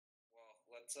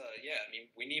I mean,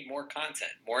 we need more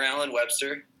content, more Alan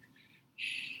Webster.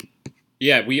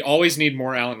 Yeah, we always need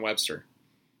more Alan Webster.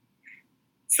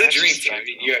 It's the dream team. I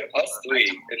mean, you have us three.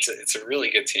 It's a really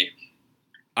good team.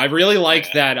 I really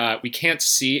like that we can't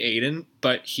see Aiden,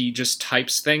 but he just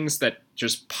types things that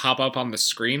just pop up on the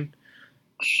screen.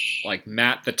 Like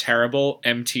Matt the Terrible,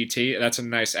 MTT. That's a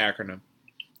nice acronym.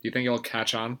 Do you think it'll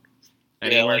catch on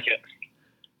anywhere? Yeah, I like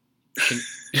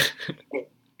it.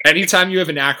 Anytime you have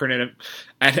an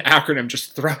acronym,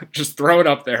 just throw it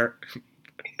up there.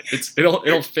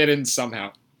 It'll fit in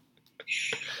somehow.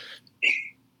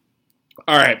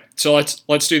 All right, so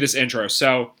let's do this intro.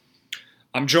 So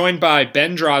I'm joined by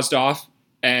Ben Drozdoff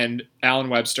and Alan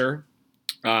Webster.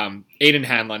 Aiden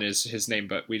Hanlon is his name,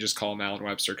 but we just call him Alan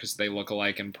Webster because they look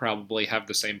alike and probably have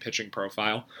the same pitching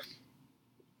profile.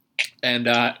 And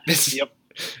this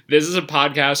is a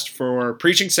podcast for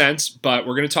Preaching Sense, but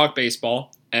we're going to talk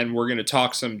baseball, and we're going to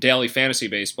talk some daily fantasy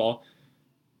baseball.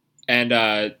 And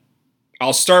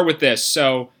I'll start with this.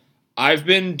 So I've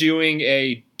been doing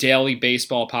a daily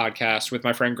baseball podcast with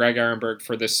my friend Greg Ehrenberg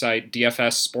for this site,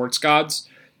 DFS Sports Gods.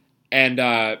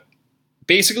 And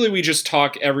basically we just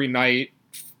talk every night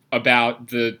about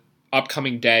the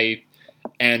upcoming day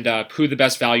and who the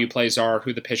best value plays are,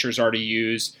 who the pitchers are to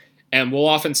use. And we'll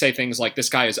often say things like, this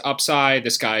guy is upside,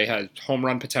 this guy has home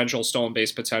run potential, stolen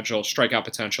base potential, strikeout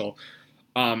potential.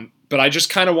 But I just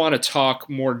kind of want to talk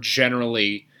more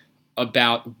generally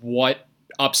about what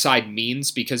upside means,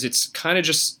 because it's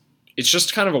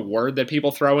just kind of a word that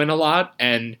people throw in a lot.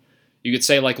 And you could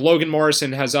say like Logan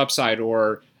Morrison has upside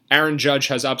or Aaron Judge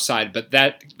has upside, but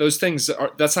that's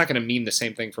not going to mean the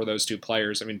same thing for those two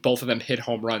players. I mean, both of them hit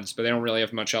home runs, but they don't really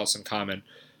have much else in common.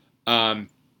 I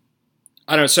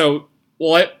don't know. So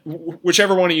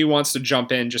whichever one of you wants to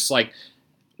jump in, just like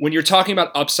when you're talking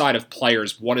about upside of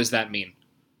players, what does that mean?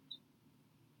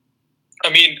 I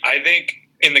mean, I think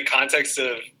in the context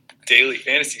of daily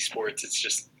fantasy sports, it's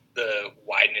just the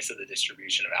wideness of the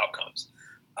distribution of outcomes.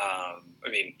 I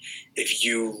mean, if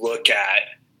you can look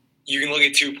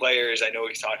at two players, I know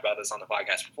we've talked about this on the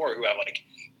podcast before, who have like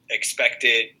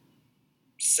expected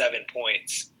 7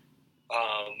 points.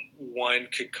 One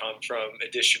could come from a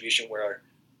distribution where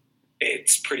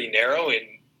it's pretty narrow and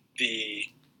the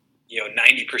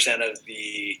 90% of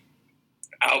the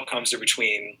outcomes are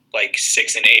between like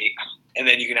 6 and 8. And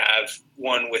then you can have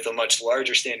one with a much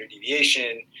larger standard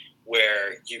deviation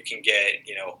where you can get,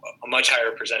 a much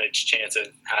higher percentage chance of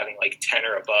having like 10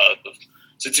 or above.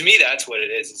 So to me, that's what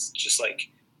it is. It's just like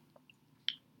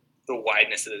the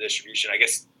wideness of the distribution, I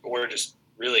guess, or just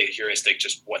really a heuristic,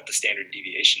 just what the standard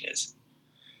deviation is.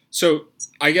 So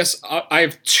I guess I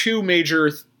have two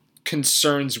major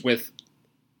concerns with,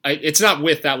 it's not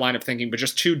with that line of thinking, but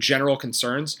just two general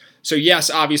concerns. So yes,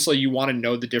 obviously you want to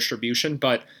know the distribution,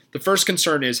 but the first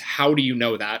concern is, how do you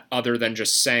know that other than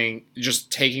just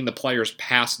taking the player's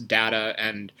past data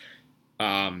and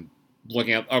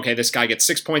looking at, okay, this guy gets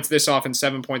 6 points this often,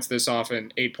 7 points this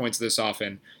often, 8 points this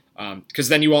often. Because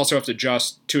then you also have to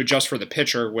adjust for the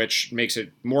pitcher, which makes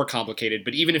it more complicated.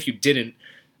 But even if you didn't,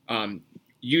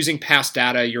 using past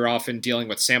data, you're often dealing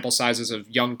with sample sizes of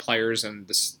young players, and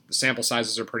the sample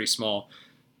sizes are pretty small.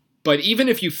 But even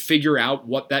if you figure out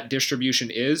what that distribution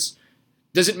is,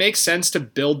 does it make sense to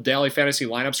build daily fantasy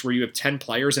lineups where you have 10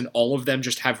 players and all of them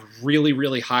just have really,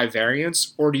 really high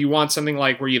variance? Or do you want something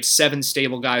like where you have 7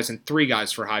 stable guys and 3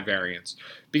 guys for high variance?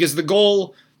 Because the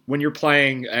goal when you're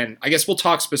playing, and I guess we'll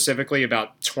talk specifically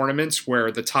about tournaments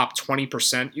where the top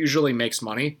 20% usually makes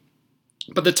money,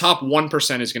 but the top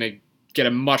 1% is going to get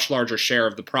a much larger share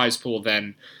of the prize pool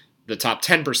than the top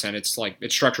 10%.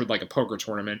 It's structured like a poker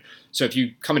tournament. So if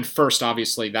you come in first,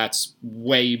 obviously that's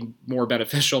way more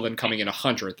beneficial than coming in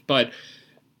 100th. But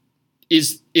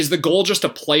is the goal just to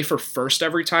play for first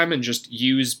every time and just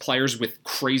use players with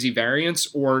crazy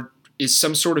variance, or is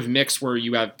some sort of mix where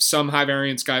you have some high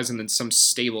variance guys and then some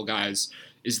stable guys?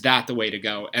 Is that the way to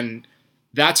go? And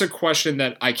that's a question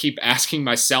that I keep asking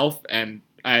myself, and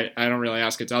I don't really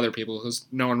ask it to other people because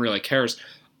no one really cares.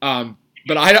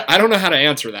 But I don't know how to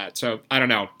answer that, so I don't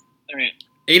know. I mean,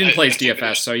 Aiden plays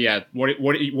DFS, so yeah. What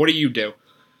do you do?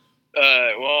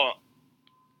 Well,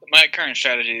 my current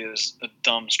strategy is a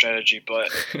dumb strategy, but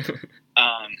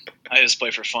I just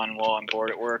play for fun while I'm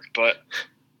bored at work. But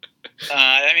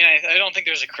I don't think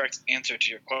there's a correct answer to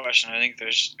your question. I think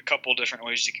there's a couple different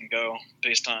ways you can go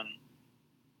based on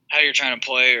how you're trying to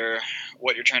play or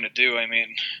what you're trying to do. I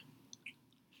mean,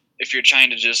 if you're trying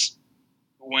to just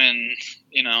win,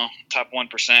 top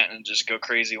 1% and just go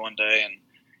crazy one day and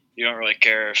you don't really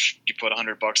care if you put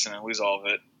 $100 in and lose all of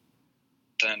it,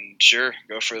 then sure,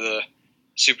 go for the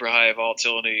super high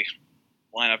volatility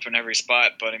lineup in every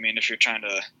spot. But I mean, if you're trying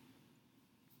to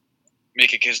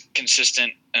make it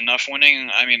consistent enough winning,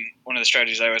 I mean, one of the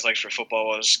strategies I always liked for football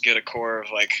was get a core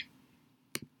of like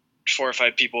 4 or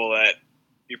 5 people that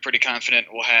you're pretty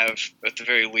confident will have at the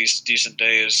very least decent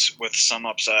days with some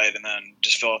upside, and then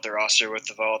just fill out their roster with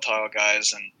the volatile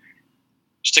guys and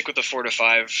stick with the 4 to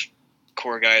 5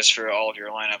 core guys for all of your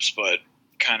lineups, but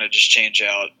kind of just change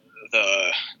out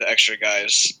the extra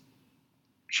guys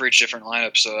for each different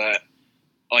lineup so that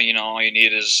all you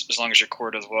need is, as long as your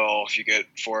core does well, if you get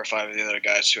 4 or 5 of the other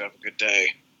guys who have a good day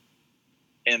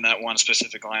in that one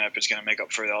specific lineup, is going to make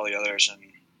up for all the others and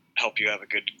help you have a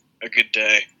good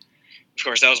day. Of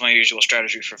course, that was my usual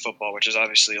strategy for football, which is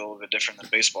obviously a little bit different than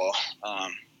baseball.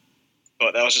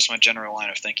 But that was just my general line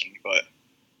of thinking. But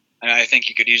I think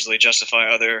you could easily justify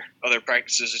other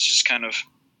practices. It's just kind of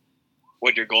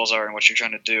what your goals are and what you're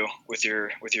trying to do with your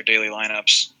daily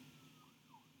lineups.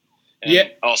 And yeah.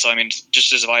 Also, I mean,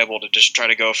 just as viable to just try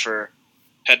to go for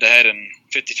head-to-head and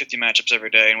 50-50 matchups every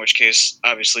day, in which case,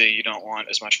 obviously, you don't want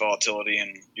as much volatility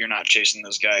and you're not chasing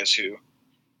those guys who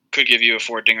could give you a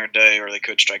 4-dinger day or they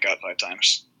could strike out 5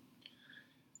 times.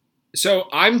 So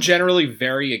I'm generally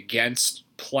very against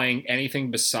playing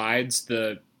anything besides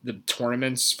the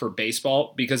tournaments for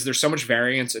baseball because there's so much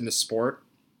variance in the sport.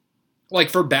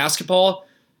 Like for basketball,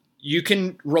 you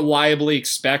can reliably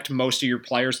expect most of your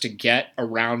players to get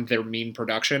around their mean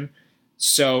production.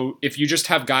 So if you just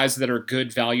have guys that are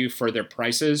good value for their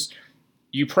prices,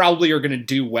 you probably are going to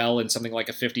do well in something like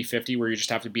a 50-50 where you just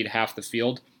have to beat half the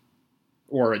field,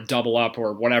 or a double up,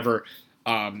 or whatever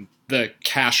the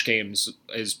cash games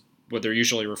is what they're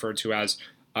usually referred to as.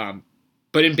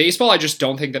 But in baseball, I just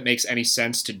don't think that makes any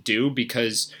sense to do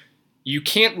because you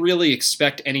can't really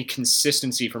expect any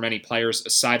consistency from any players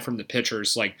aside from the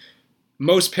pitchers. Like,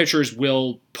 most pitchers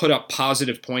will put up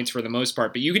positive points for the most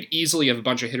part, but you could easily have a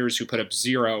bunch of hitters who put up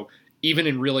 0, even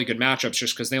in really good matchups,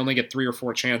 just because they only get 3 or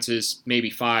 4 chances,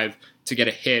 maybe 5, to get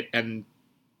a hit. And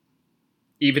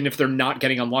even if they're not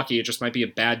getting unlucky, it just might be a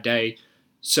bad day.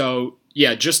 So,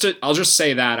 yeah, I'll just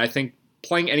say that. I think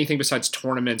playing anything besides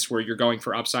tournaments where you're going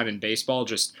for upside in baseball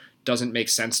just doesn't make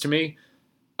sense to me.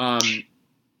 I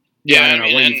don't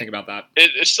know. What do you think about that?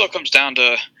 It still comes down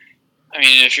to, I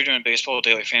mean, if you're doing baseball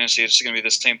daily fantasy, it's going to be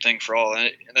the same thing for all.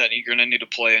 That you're going to need to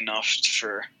play enough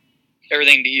for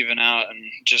everything to even out, and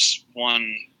just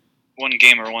one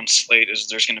game or one slate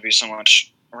there's going to be so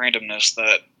much randomness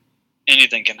that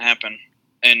anything can happen,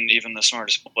 and even the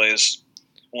smartest plays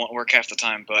won't work half the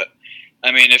time. But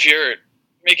I mean, if you're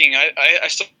making, I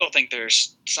still think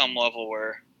there's some level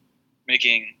where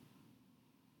making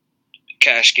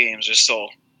cash games is still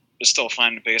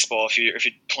fine in baseball if you're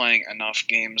playing enough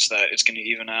games that it's going to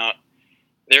even out.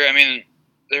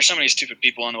 There's so many stupid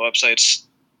people on the websites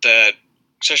that,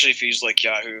 especially if you use like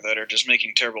Yahoo, that are just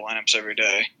making terrible lineups every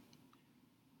day.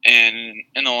 And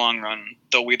in the long run,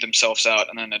 they'll weed themselves out,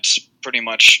 and then it's pretty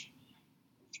much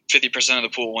 50% of the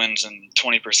pool wins and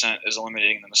 20% is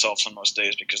eliminating themselves on most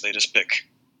days because they just pick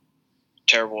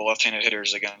terrible left-handed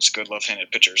hitters against good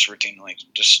left-handed pitchers routinely,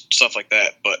 just stuff like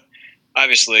that. But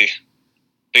obviously,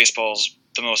 baseball's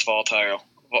the most volatile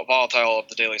of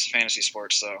the daily fantasy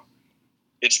sports, so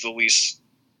it's the least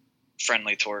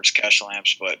friendly towards cash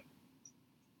lamps, but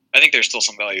I think there's still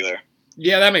some value there.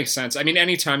 Yeah, that makes sense. I mean,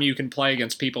 anytime you can play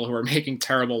against people who are making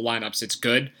terrible lineups, it's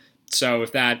good. So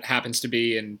if that happens to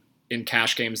be in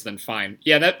cash games, then fine.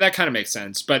 Yeah, that kind of makes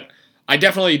sense. But I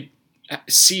definitely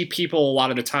see people a lot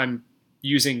of the time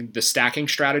using the stacking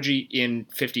strategy in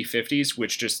 50-50s,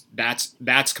 which just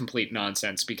that's complete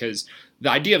nonsense because the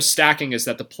idea of stacking is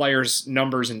that the players'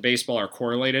 numbers in baseball are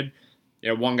correlated. You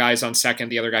know, one guy's on second,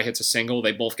 the other guy hits a single,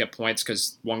 they both get points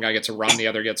because one guy gets a run, the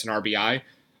other gets an RBI.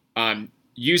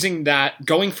 Using that,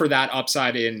 going for that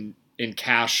upside in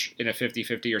cash in a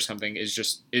 50-50 or something is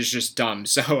just dumb.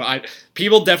 So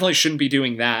people definitely shouldn't be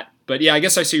doing that. But yeah, I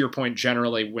guess I see your point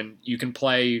generally when you can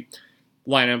play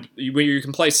when you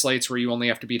can play slates where you only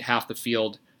have to beat half the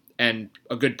field and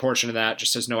a good portion of that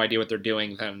just has no idea what they're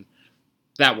doing, then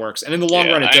that works. And in the long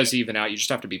run, it does even out. You just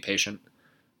have to be patient.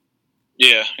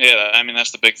 Yeah. I mean,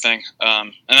 that's the big thing.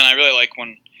 And then I really like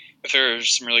if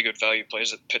there's some really good value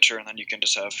plays at pitcher, and then you can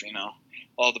just have,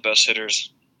 all the best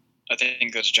hitters. I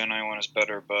think that's generally when it's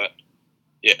better, but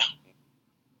yeah.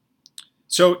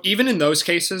 So even in those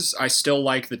cases, I still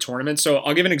like the tournament. So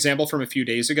I'll give an example from a few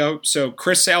days ago. So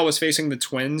Chris Sale was facing the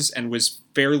Twins and was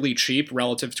fairly cheap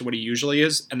relative to what he usually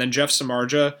is. And then Jeff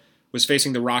Samardzija was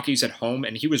facing the Rockies at home,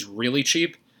 and he was really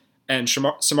cheap. And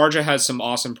Samardzija has some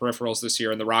awesome peripherals this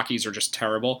year, and the Rockies are just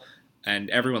terrible. And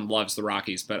everyone loves the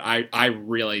Rockies, but I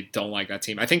really don't like that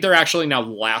team. I think they're actually now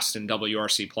last in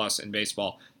WRC Plus in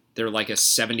baseball. they're like a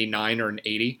 79 or an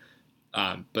 80.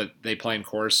 But they play in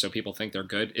Coors, so people think they're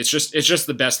good. It's just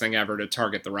the best thing ever to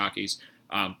target the Rockies.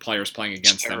 Players playing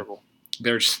against them,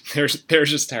 they're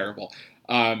just terrible.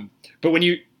 But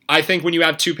I think when you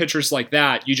have two pitchers like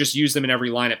that, you just use them in every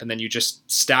lineup, and then you just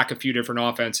stack a few different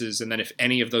offenses, and then if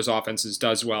any of those offenses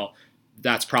does well,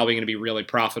 that's probably going to be really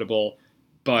profitable.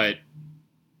 But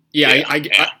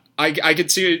I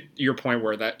could see your point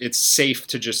where that it's safe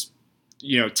to just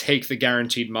take the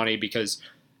guaranteed money because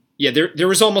there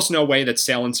was almost no way that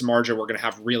Sale and Samardzija were going to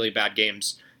have really bad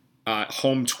games.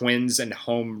 Home Twins and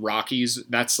home Rockies,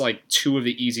 that's like two of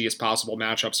the easiest possible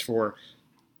matchups for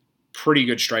pretty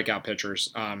good strikeout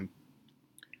pitchers.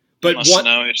 But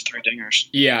it's 3 dingers.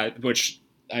 Yeah, which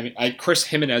Chris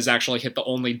Jimenez actually hit the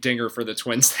only dinger for the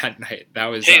Twins that night. That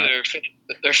was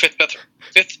their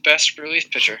fifth best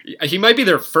relief pitcher. He might be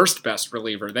their first best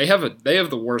reliever. They have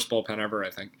the worst bullpen ever, I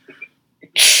think.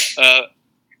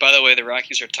 By the way, the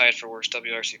Rockies are tied for worst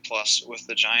WRC plus with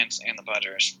the Giants and the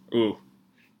Padres. Ooh.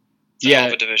 It's a hell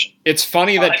of a division. It's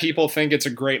funny that people think it's a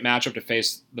great matchup to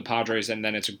face the Padres, and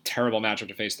then it's a terrible matchup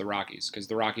to face the Rockies, because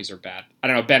the Rockies are bad. I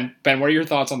don't know, Ben, what are your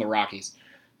thoughts on the Rockies?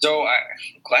 So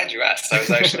I'm glad you asked. I was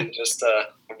actually just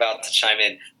about to chime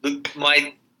in.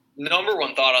 My number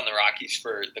one thought on the Rockies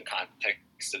for the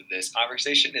context of this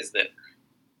conversation is that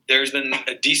there's been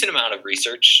a decent amount of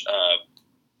research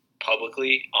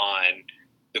publicly on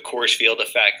the Coors Field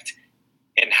effect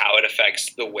and how it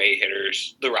affects the way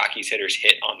the Rockies hitters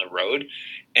hit on the road.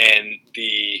 And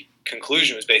the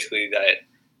conclusion was basically that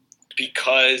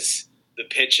because the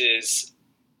pitches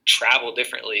travel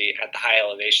differently at the high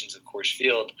elevations of Coors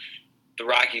Field, the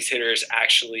Rockies hitters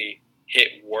actually hit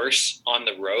worse on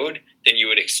the road than you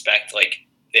would expect, like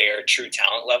their true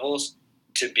talent levels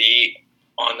to be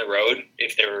on the road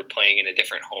if they were playing in a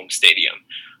different home stadium.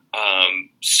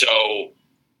 So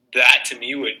that to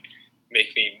me would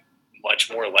make me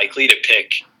much more likely to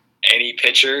pick any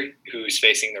pitcher who's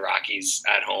facing the Rockies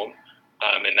at home,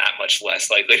 and that much less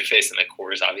likely to face them at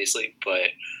Coors, obviously.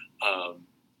 But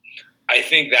I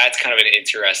think that's kind of an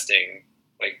interesting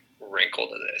wrinkle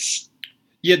to this.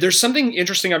 Yeah, there's something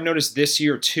interesting I've noticed this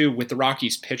year, too, with the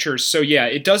Rockies pitchers. So, yeah,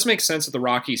 it does make sense that the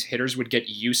Rockies hitters would get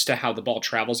used to how the ball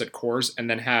travels at Coors and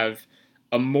then have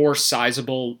a more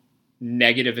sizable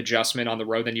negative adjustment on the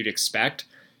road than you'd expect.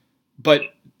 But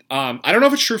I don't know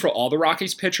if it's true for all the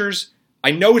Rockies pitchers.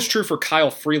 I know it's true for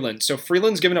Kyle Freeland. So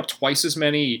Freeland's given up twice as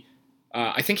many.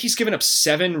 I think he's given up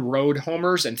 7 road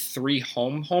homers and 3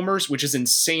 home homers, which is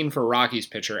insane for a Rockies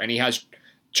pitcher. And he has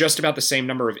just about the same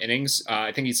number of innings.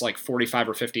 I think he's like 45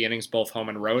 or 50 innings, both home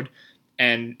and road.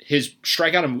 And his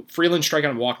Freeland's strikeout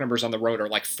and walk numbers on the road are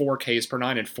like 4 Ks per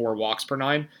 9 and 4 walks per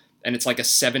 9. And it's like a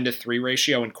 7-3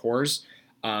 ratio in Coors.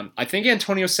 I think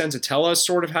Antonio Senzatella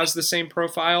sort of has the same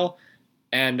profile.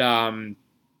 And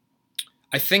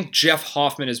I think Jeff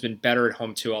Hoffman has been better at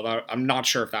home too, although I'm not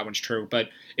sure if that one's true. But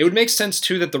it would make sense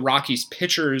too that the Rockies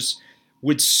pitchers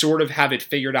would sort of have it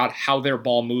figured out how their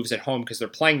ball moves at home because they're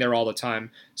playing there all the time.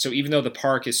 So even though the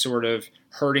park is sort of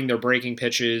hurting their breaking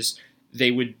pitches, they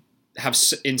would have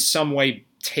in some way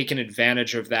taken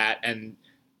advantage of that, and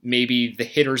maybe the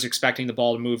hitter's expecting the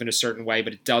ball to move in a certain way,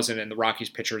 but it doesn't, and the Rockies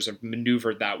pitchers have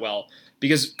maneuvered that well.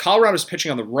 Because Colorado's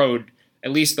pitching on the road,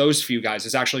 at least those few guys,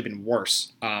 has actually been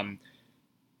worse.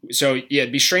 So, yeah,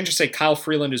 it'd be strange to say Kyle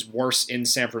Freeland is worse in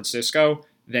San Francisco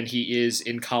than he is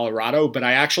in Colorado, but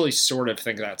I actually sort of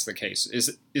think that's the case.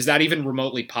 Is that even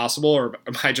remotely possible, or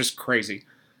am I just crazy?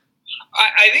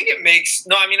 I think it makes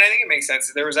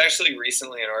sense. There was actually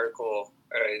recently an article,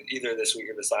 either this week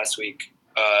or this last week,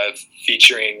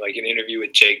 featuring like an interview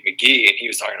with Jake McGee, and he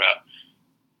was talking about,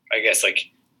 I guess,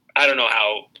 I don't know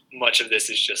how much of this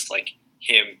is just like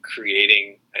him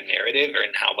creating a narrative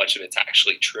and how much of it's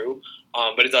actually true.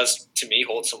 But it does, to me,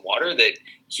 hold some water that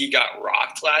he got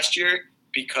rocked last year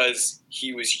because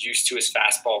he was used to his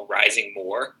fastball rising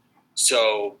more.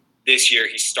 So this year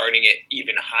he's starting it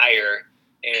even higher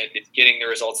and it's getting the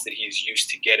results that he's used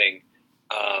to getting.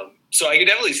 So I could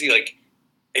definitely see like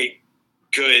a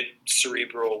good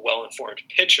cerebral, well-informed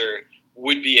pitcher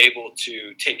would be able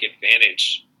to take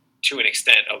advantage to an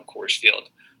extent of Coors Field.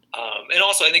 And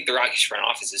also I think the Rockies front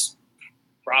office is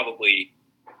probably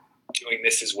doing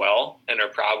this as well and are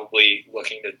probably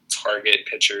looking to target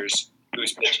pitchers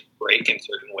whose pitches break in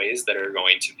certain ways that are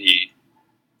going to be,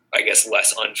 I guess,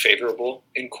 less unfavorable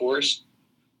in Coors.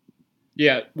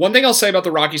 Yeah, one thing I'll say about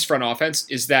the Rockies front offense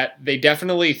is that they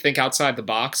definitely think outside the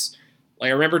box. Like,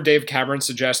 I remember Dave Cameron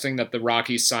suggesting that the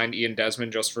Rockies signed Ian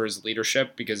Desmond just for his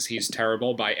leadership because he's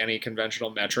terrible by any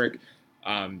conventional metric.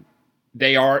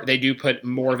 They do put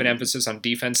more of an emphasis on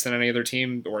defense than any other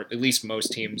team, or at least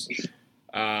most teams.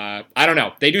 I don't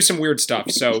know. They do some weird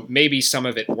stuff, so maybe some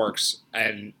of it works.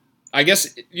 And I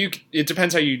guess it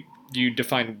depends how you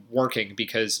define working,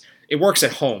 because it works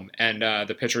at home, and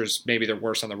the pitchers, maybe they're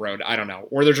worse on the road. I don't know.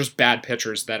 Or they're just bad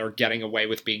pitchers that are getting away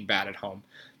with being bad at home.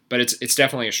 But it's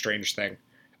definitely a strange thing.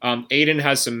 Aiden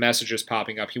has some messages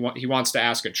popping up. He wants to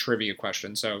ask a trivia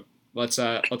question, so let's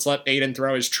let Aiden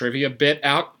throw his trivia bit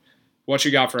out. What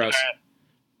you got for us?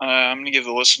 I'm going to give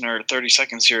the listener 30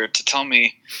 seconds here to tell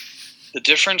me the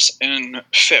difference in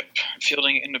FIP,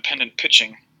 fielding independent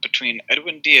pitching, between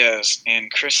Edwin Diaz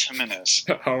and Chris Jimenez.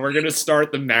 Oh, we're going to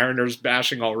start the Mariners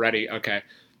bashing already. Okay.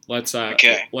 Let's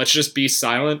just be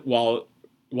silent while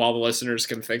the listeners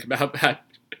can think about that.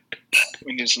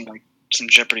 We need some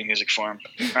Jeopardy music for him.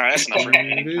 All right, that's enough for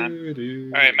me.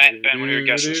 All right, Matt, Ben, what are your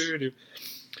guesses?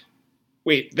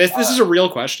 Wait, this is a real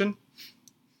question?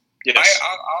 Yes.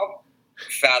 I'll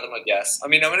fathom a guess. I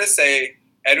mean, I'm going to say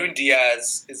Edwin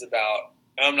Diaz is about,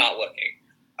 and I'm not looking,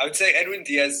 I would say Edwin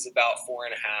Diaz is about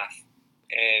 4.5,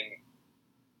 and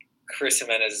Chris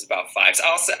Jimenez is about 5. So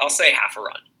I'll say half a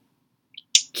run.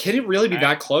 Can it really be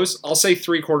that close? I'll say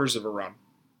 3/4 of a run.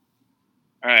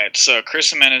 All right, so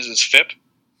Chris Jimenez's FIP,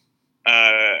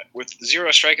 with 0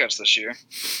 strikeouts this year,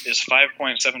 is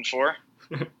 5.74.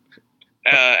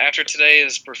 After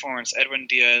today's performance, Edwin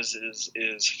Diaz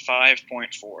is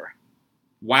 5.4.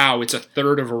 Wow, it's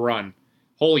 1/3 of a run.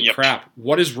 Holy crap.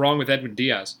 What is wrong with Edwin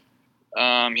Diaz?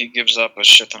 He gives up a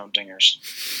shit ton of dingers.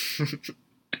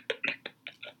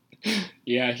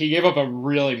 Yeah, he gave up a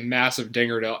really massive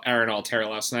dinger to Aaron Altera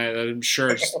last night. I'm sure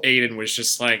Aiden was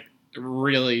just like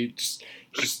really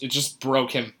it just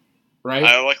broke him, right?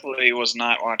 I luckily was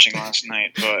not watching last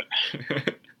night, but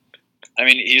I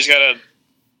mean, he's got a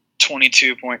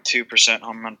 22.2%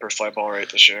 home run per fly ball rate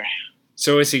this year.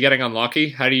 So is he getting unlucky?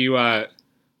 How do you I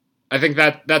think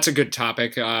that's a good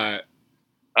topic.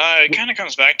 It kind of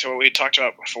comes back to what we talked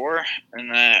about before, in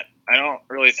that I don't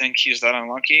really think he's that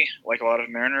unlucky like a lot of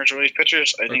Mariners relief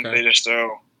pitchers. I think they just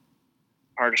throw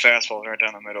hard fastballs right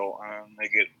down the middle, and they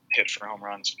get hit for home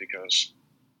runs because,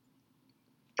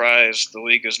 surprise, the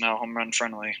league is now home run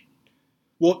friendly.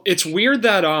 Well, it's weird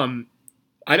that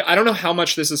I don't know how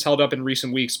much this has held up in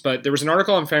recent weeks, but there was an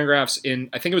article on Fangraphs in,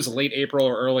 I think it was late April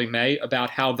or early May,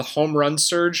 about how the home run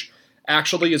surge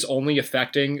actually is only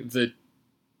affecting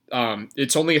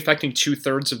it's only affecting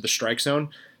 2/3 of the strike zone.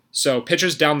 So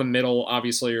pitches down the middle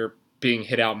obviously are being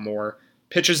hit out more.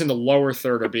 Pitches in the lower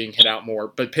third are being hit out more,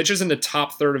 but pitches in the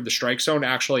top third of the strike zone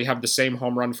actually have the same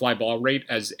home run fly ball rate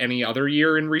as any other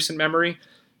year in recent memory.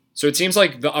 So it seems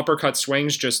like the uppercut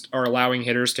swings just are allowing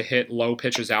hitters to hit low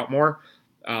pitches out more.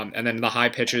 And then the high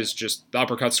pitches, just the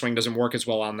uppercut swing doesn't work as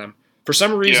well on them. For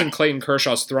some reason, Clayton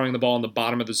Kershaw's throwing the ball in the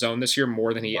bottom of the zone this year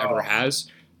more than he ever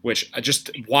has, which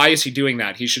why is he doing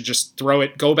that? He should just throw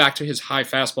it, go back to his high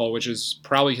fastball, which is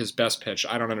probably his best pitch.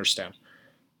 I don't understand.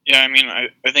 Yeah, I mean, I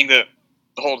think that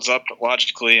holds up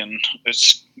logically, and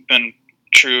it's been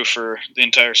true for the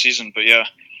entire season. But yeah,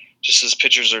 just as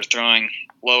pitchers are throwing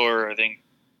lower, I think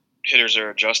hitters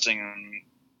are adjusting, and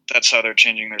that's how they're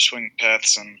changing their swing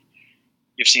paths. And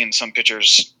you've seen some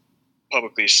pitchers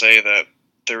publicly say that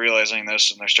they're realizing this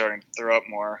and they're starting to throw up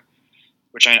more,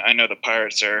 which I know the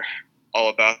Pirates are all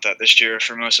about that this year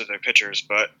for most of their pitchers.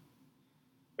 But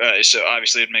so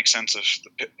obviously it makes sense if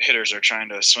the hitters are trying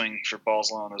to swing for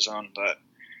balls low in the zone, that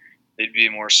they'd be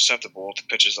more susceptible to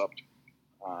pitches up.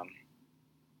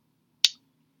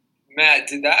 Matt,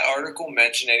 did that article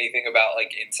mention anything about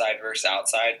like inside versus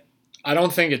outside? I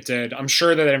don't think it did. I'm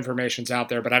sure that information's out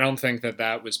there, but I don't think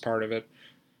that was part of it.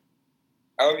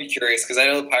 I would be curious because I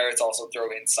know the Pirates also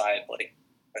throw inside like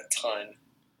a ton,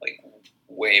 like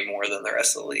way more than the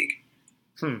rest of the league.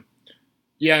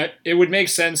 Yeah, it would make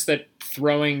sense that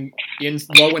throwing in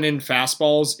low and in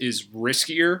fastballs is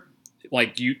riskier.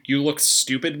 Like you look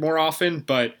stupid more often,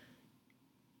 but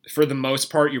for the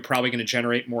most part, you're probably going to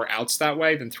generate more outs that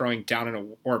way than throwing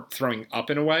down or throwing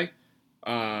up in a way.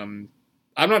 I'm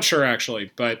not sure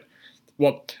actually, but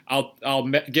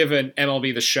I'll give an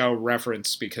MLB The Show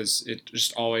reference because it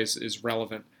just always is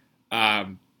relevant.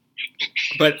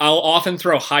 But I'll often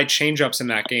throw high changeups in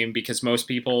that game because most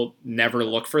people never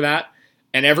look for that.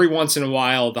 And every once in a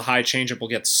while, the high changeup will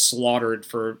get slaughtered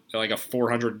for like a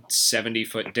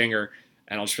 470-foot dinger.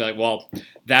 And I'll just be like, well,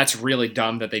 that's really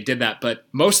dumb that they did that. But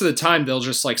most of the time, they'll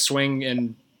just like swing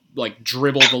and like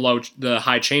dribble the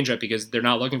high changeup because they're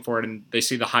not looking for it. And they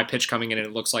see the high pitch coming in and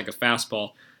it looks like a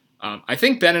fastball. I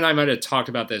think Ben and I might have talked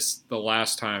about this the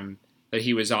last time that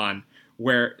he was on,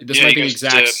 where this might be the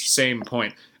exact same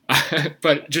point.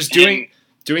 But just doing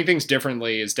things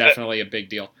differently is definitely a big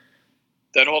deal.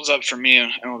 That holds up for me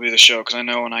and MLB The Show because I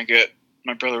know when I get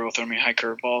my brother will throw me high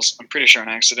curveballs. I'm pretty sure an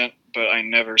accident, but I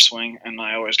never swing, and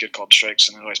I always get called strikes,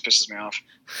 and it always pisses me off.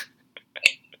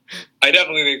 I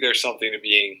definitely think there's something to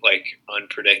being like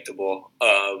unpredictable.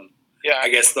 Yeah, I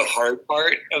guess the hard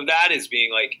part of that is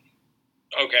being like,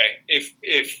 okay,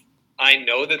 if I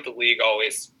know that the league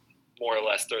always more or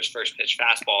less throws first pitch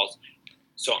fastballs,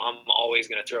 so I'm always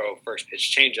going to throw first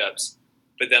pitch changeups.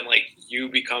 But then like you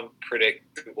become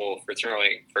predictable for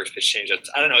throwing first pitch changeups.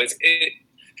 I don't know.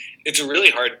 It's a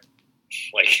really hard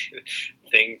like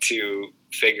thing to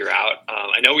figure out.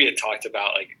 I know we had talked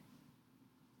about like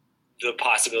the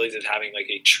possibilities of having like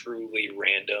a truly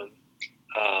random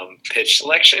pitch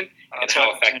selection and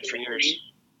how effective for years.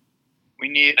 We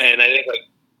need, and I think like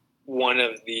one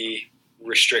of the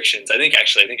restrictions. I think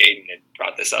Aiden had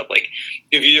brought this up. Like,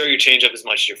 if you throw your changeup as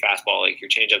much as your fastball, like your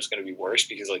changeup's going to be worse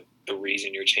because like the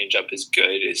reason your changeup is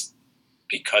good is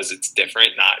because it's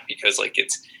different, not because like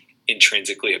it's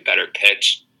intrinsically a better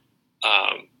pitch.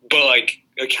 But like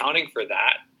accounting for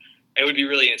that, it would be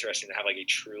really interesting to have like a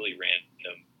truly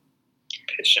random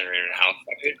pitch generator and how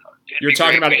effective. You're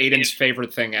talking about Aiden's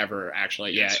favorite thing ever,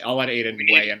 actually. Yeah, I'll let Aiden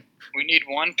weigh in. We need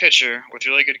one pitcher with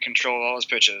really good control of all his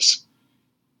pitches.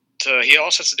 He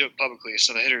also has to do it publicly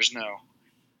so the hitters know.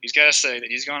 He's got to say that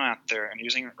he's going out there and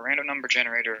using a random number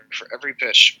generator for every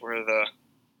pitch, where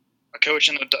a coach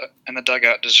in the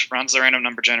dugout just runs the random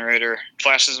number generator,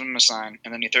 flashes him a sign,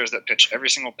 and then he throws that pitch, every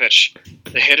single pitch.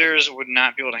 The hitters would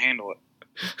not be able to handle it.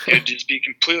 It would just be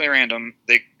completely random.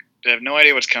 They have no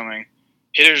idea what's coming.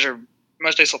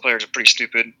 Most baseball players are pretty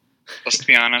stupid. Let's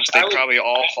be honest. They'd probably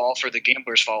all fall for the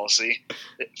gambler's fallacy.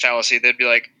 They'd be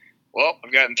like, well,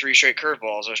 I've gotten 3 straight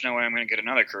curveballs. There's no way I'm going to get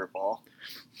another curveball.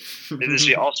 It'd just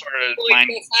be all sort of mind.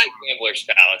 That's not gambler's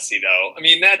fallacy, though. I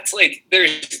mean, that's like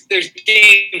there's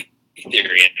game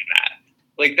theory in that.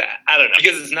 Like that, I don't know,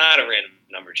 because it's not a random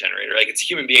number generator. Like it's a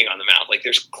human being on the mound. Like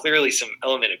there's clearly some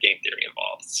element of game theory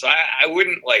involved. So I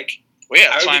wouldn't like. Well,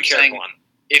 yeah, that's why I'm saying.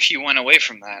 If you went away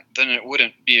from that, then it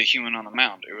wouldn't be a human on the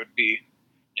mound. It would be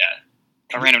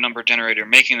a random number generator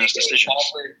making those decisions.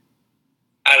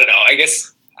 I don't know. I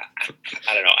guess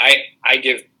I don't know. I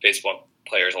give baseball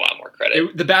players a lot more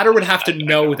credit. The batter would have to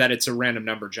know that it's a random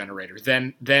number generator.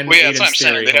 Then that's what I'm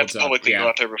saying. They'd have to publicly go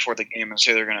out there before the game and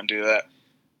say they're going to do that.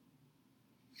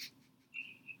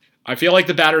 I feel like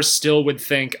the batters still would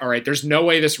think, all right, there's no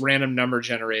way this random number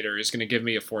generator is going to give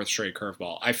me a 4th straight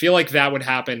curveball. I feel like that would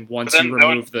happen once you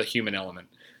remove the human element.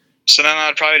 So then that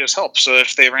would probably just help. So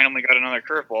if they randomly got another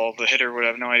curveball, the hitter would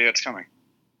have no idea it's coming.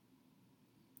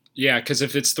 Yeah, because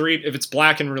if it's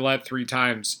black and roulette 3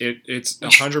 times, it's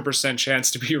 100%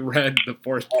 chance to be red the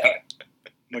 4th time.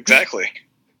 Exactly.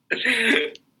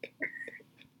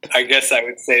 I guess I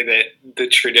would say that the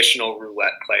traditional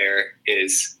roulette player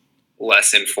is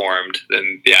less informed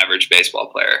than the average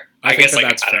baseball player. I guess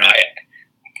that's fair.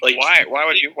 Why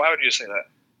would you say that?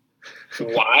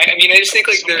 Why? I mean, I just think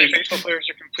like baseball players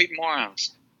are complete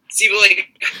morons. See, but like,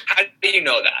 how do you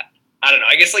know that? I don't know.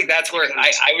 I guess like that's where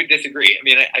I would disagree. I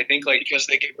mean, I think like because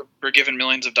they were given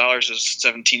millions of dollars as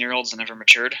 17-year-olds and never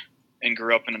matured and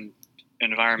grew up in an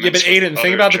environment. Yeah, but Aiden,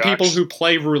 think about the people who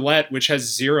play roulette, which has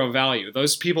 0 value.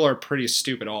 Those people are pretty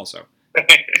stupid also.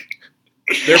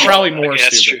 They're probably more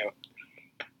stupid. That's true.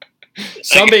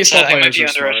 Some baseball players might be are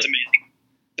smart. underestimating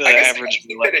the average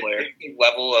player.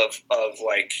 Level of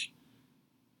like,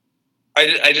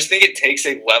 I just think it takes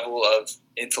a level of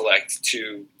intellect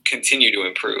to continue to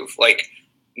improve. Like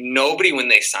nobody when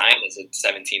they sign as a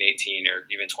 17, 18, or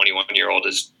even 21-year-old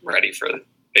is ready for the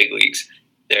big leagues.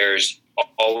 There's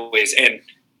always, and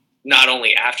not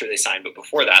only after they sign, but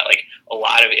before that, like a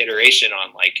lot of iteration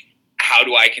on like, how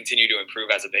do I continue to improve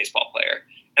as a baseball player?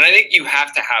 And I think you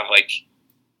have to have like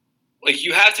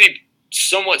you have to be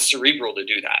somewhat cerebral to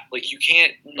do that. Like you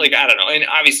can't, like, I don't know. And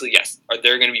obviously, yes, are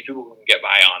there going to be people who can get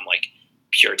by on like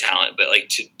pure talent, but like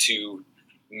to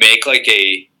make like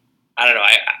I don't know.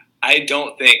 I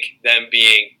don't think them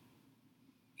being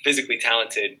physically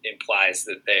talented implies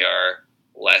that they are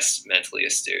less mentally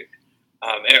astute,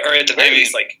 or at the very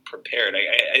least like prepared.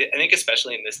 I think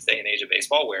especially in this day and age of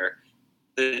baseball where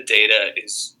the data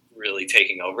is really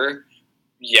taking over.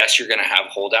 Yes, you're going to have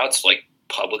holdouts like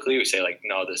publicly who say like,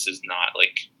 no, this is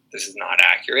not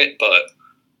accurate. But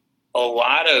a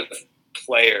lot of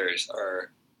players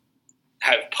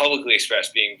have publicly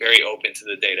expressed being very open to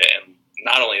the data, and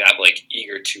not only that, but like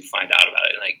eager to find out about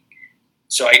it. And like,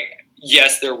 so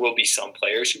yes, there will be some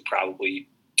players who probably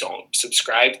don't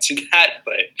subscribe to that,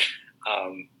 but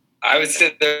I would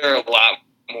say there are a lot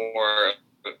more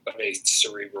of a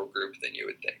cerebral group than you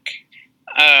would think.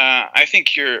 I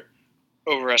think you're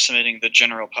overestimating the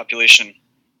general population,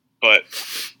 but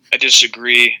I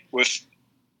disagree with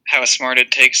how smart of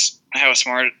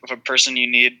a person you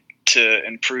need to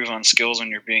improve on skills when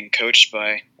you're being coached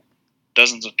by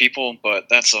dozens of people, but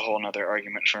that's a whole nother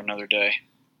argument for another day.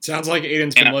 Sounds like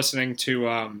Aiden's been listening to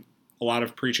a lot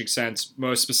of Preaching Sense,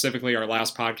 most specifically our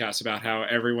last podcast about how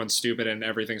everyone's stupid and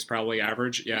everything's probably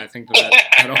average. Yeah, I think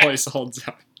that always holds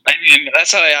up. I mean,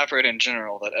 that's how I operate in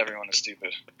general, that everyone is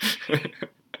stupid.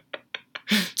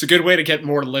 It's a good way to get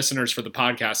more listeners for the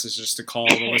podcast, is just to call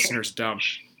the listeners dumb.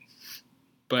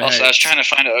 But also, hey, I was trying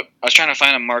to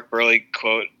find a Mark Burley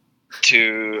quote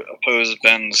to oppose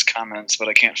Ben's comments, but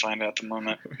I can't find it at the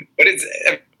moment. But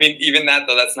even that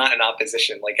though, that's not an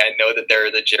opposition. Like, I know that there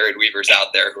are the Jared Weavers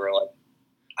out there who are like,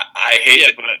 I hate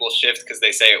that people shift because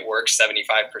they say it works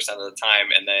 75% of the time,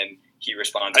 and then he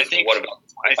responds, what about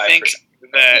the 25%? I think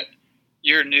that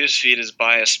your newsfeed is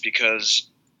biased because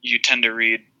you tend to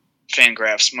read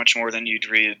Fangraphs much more than you'd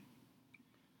read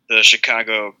the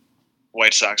Chicago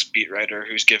White Sox beat writer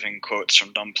who's giving quotes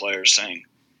from dumb players saying,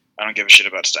 I don't give a shit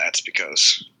about stats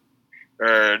because,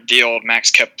 or the old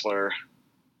Max Kepler,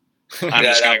 I'm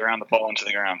just going to ground the ball into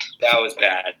the ground. That was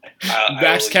bad.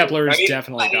 Max Kepler is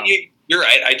definitely dumb. You're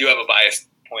right. I do have a biased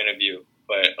point of view,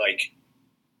 but like,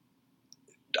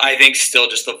 I think still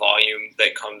just the volume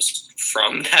that comes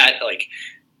from that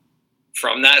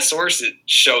source, it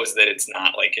shows that it's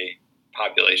not like a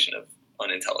population of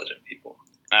unintelligent people.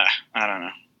 I don't know.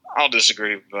 I'll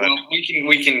disagree, but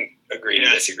we can agree to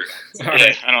disagree.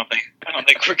 Right. I don't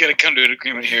think we're gonna come to an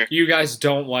agreement here. You guys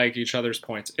don't like each other's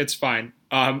points. It's fine.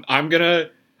 I'm gonna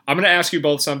ask you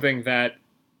both something that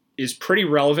is pretty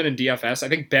relevant in DFS. I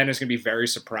think Ben is gonna be very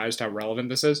surprised how relevant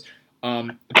this is.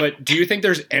 But do you think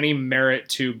there's any merit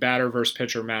to batter versus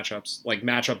pitcher matchups, like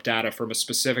matchup data from a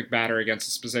specific batter against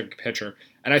a specific pitcher?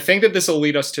 And I think that this will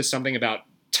lead us to something about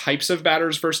types of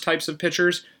batters versus types of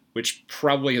pitchers, which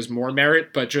probably has more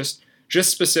merit. But just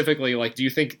specifically, like, do you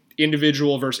think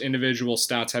individual versus individual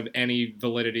stats have any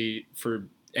validity for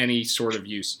any sort of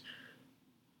use?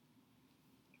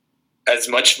 As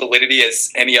much validity as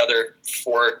any other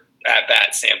 4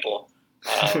 at-bat sample.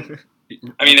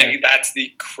 I mean, that's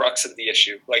the crux of the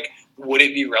issue. Like, would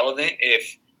it be relevant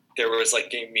if there was,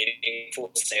 like, a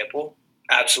meaningful sample?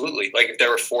 Absolutely. Like, if there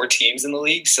were 4 teams in the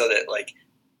league so that, like,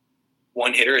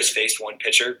 one hitter has faced one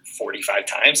pitcher 45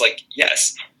 times, like,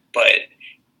 yes. But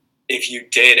if you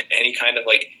did any kind of,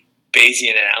 like,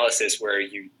 Bayesian analysis where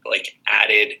you, like,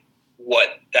 added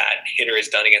what that hitter has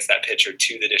done against that pitcher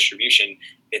to the distribution,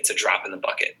 it's a drop in the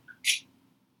bucket.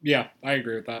 Yeah, I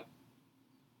agree with that.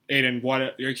 Aiden, what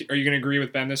are you going to agree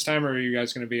with Ben this time, or are you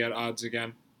guys going to be at odds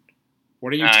again?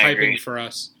 What are you typing for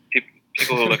us?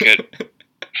 People who look at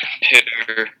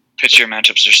pitcher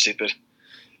matchups are stupid.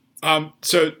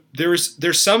 So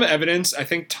there's some evidence. I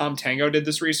think Tom Tango did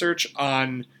this research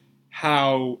on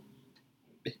how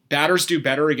batters do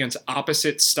better against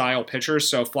opposite style pitchers.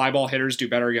 So fly ball hitters do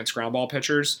better against ground ball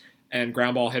pitchers, and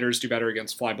ground ball hitters do better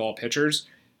against fly ball pitchers.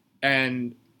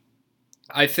 And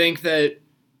I think that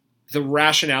the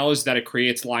rationale is that it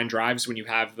creates line drives when you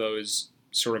have those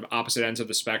sort of opposite ends of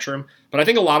the spectrum. But I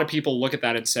think a lot of people look at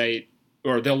that and say,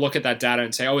 or they'll look at that data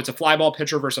and say, oh, it's a fly ball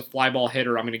pitcher versus a fly ball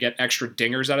hitter. I'm going to get extra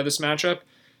dingers out of this matchup.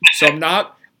 So I'm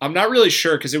not really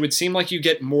sure, because it would seem like you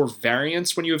get more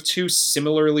variance when you have 2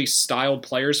 similarly styled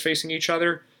players facing each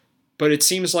other. But it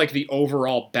seems like the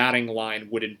overall batting line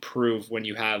would improve when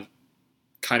you have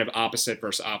kind of opposite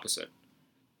versus opposite.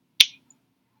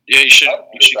 Yeah, you should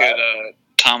get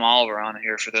Tom Oliver on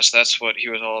here for this. That's what he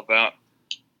was all about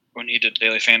when he did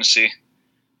Daily Fantasy.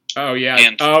 Oh,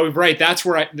 yeah. Right. That's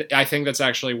where I think that's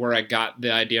actually where I got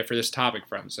the idea for this topic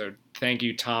from. So thank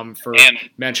you, Tom, for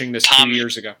mentioning this 2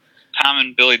 years ago. Tom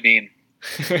and Billy Bean.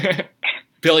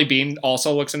 Billy Bean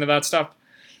also looks into that stuff?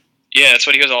 Yeah, that's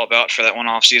what he was all about for that one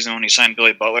off season when he signed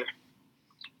Billy Butler.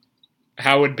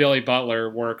 How would Billy Butler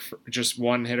work for just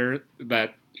one hitter?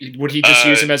 Would he just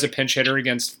use him as a pinch hitter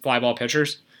against fly ball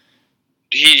pitchers?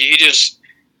 He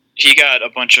got a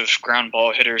bunch of ground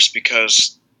ball hitters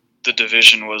because the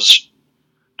division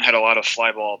had a lot of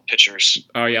fly ball pitchers.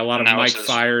 Oh yeah, a lot of Mike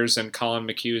Fiers and Colin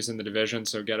McHugh's in the division,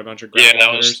 so get a bunch of ground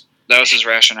ball hitters. That was his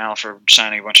rationale for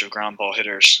signing a bunch of ground ball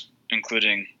hitters,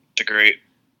 including the great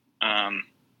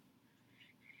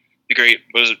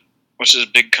what's his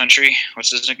big country?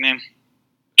 What's his nickname?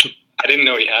 I didn't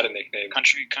know he had a nickname.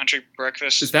 Country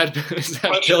Breakfast. Is that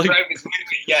Billy?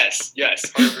 Yes,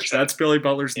 100%. That's Billy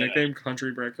Butler's nickname,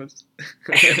 Country Breakfast.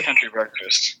 Country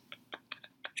Breakfast.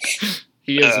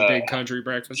 He is a big Country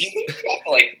Breakfast. Do you think you have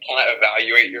to kind of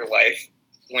evaluate your life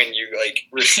when you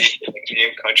receive the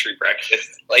nickname Country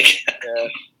Breakfast?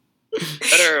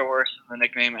 Better or worse than the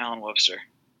nickname Alan Webster?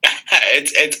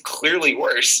 it's clearly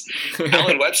worse.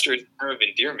 Alan Webster is more of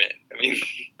endearment. I mean,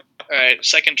 All right,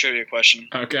 second trivia question.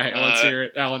 Okay, let's hear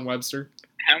it. Alan Webster.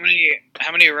 How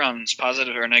many runs,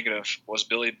 positive or negative, was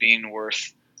Billy Beane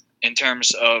worth in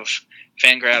terms of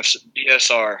Fangraphs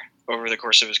BSR over the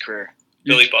course of his career?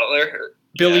 Billy Butler?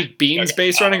 Billy Beane's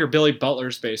base running or Billy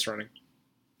Butler's base running?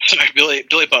 Sorry,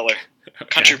 Billy Butler. Okay.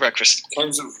 Country breakfast. In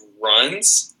terms of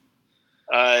runs?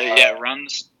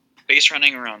 Runs. Base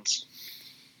running runs.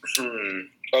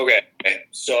 Okay,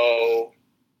 so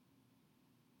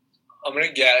I'm going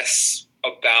to guess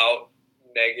about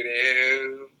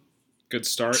negative Good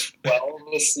start. 12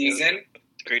 a season.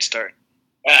 Great start.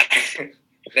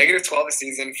 Negative 12 a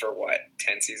season for what?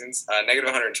 10 seasons? Negative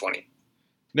 120.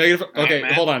 Negative. Okay,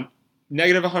 man. hold on.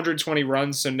 Negative 120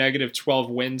 runs, so negative 12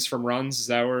 wins from runs. Is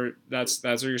that where that's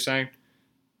what you're saying?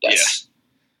 Yes.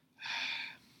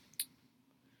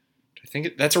 I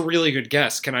think that's a really good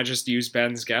guess. Can I just use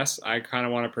Ben's guess? I kind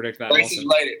of want to predict that. Price Also. is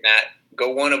right, Matt.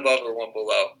 Go one above or one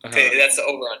below. That's the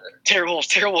over-under.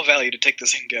 Terrible value to take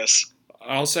this in guess.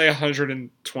 I'll say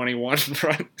 121 run.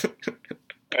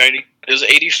 Alrighty. It was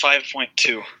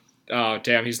 85.2. Oh,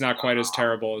 damn. He's not quite as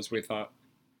terrible as we thought.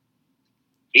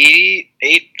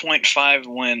 88.5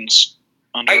 wins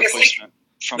under I guess, replacement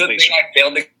from The base. thing I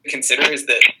failed to consider is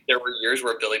that there were years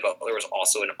where Billy Butler was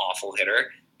also an awful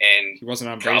hitter and He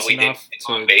wasn't on base probably didn't enough.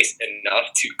 get on base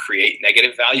enough to create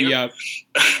negative value. Yeah.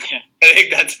 I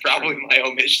think that's probably my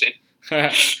omission.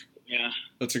 Yeah.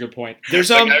 That's a good point. There's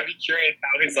I'd be curious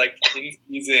how his in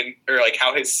season or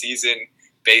how his season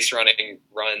base running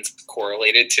runs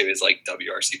correlated to his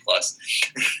WRC plus.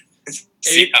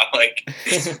 See how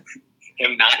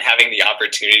him not having the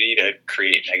opportunity to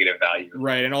create negative value.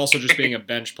 right, and also just being a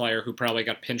bench player who probably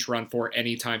got pinch run for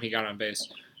any time he got on base.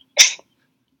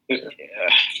 Yeah.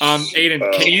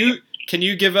 Aiden, can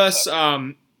you give us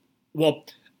well,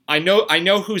 I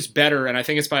know who's better, and I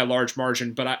think it's by a large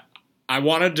margin, but I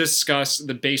want to discuss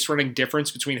the base running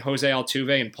difference between Jose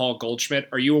Altuve and Paul Goldschmidt.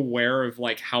 Are you aware of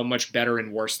how much better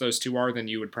and worse those two are than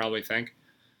you would probably think?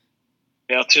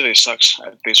 Yeah, Altuve sucks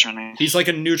at base running. He's like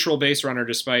a neutral base runner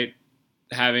despite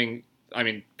having,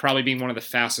 probably being one of the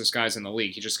fastest guys in the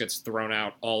league. He just gets thrown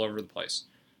out all over the place.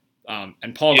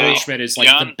 And Paul Goldschmidt is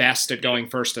the best at going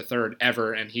first to third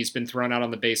ever, and he's been thrown out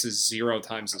on the bases 0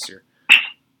 times this year.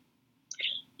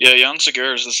 Yeah, Jan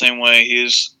Segura is the same way.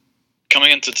 He's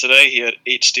coming into today. He had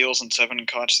 8 steals and 7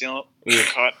 caught stealing.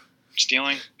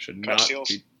 Should caught not steals.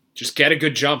 be, just get a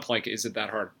good jump. Is it that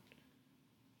hard?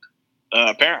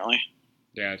 Apparently.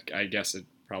 Yeah, I guess it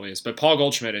probably is. But Paul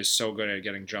Goldschmidt is so good at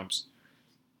getting jumps.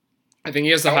 I think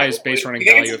he has the highest base running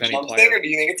value of any player. Thing, or do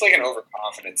you think it's an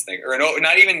overconfidence thing, or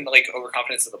not even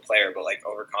overconfidence of the player, but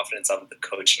overconfidence of the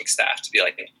coaching staff to be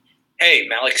like, "Hey,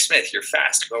 Malik Smith, you're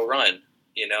fast. Go run."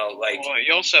 Well,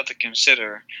 you also have to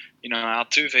consider,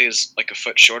 Altuve is a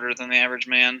foot shorter than the average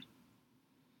man,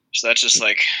 so that's just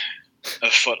a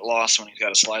foot loss when he's got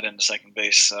to slide into second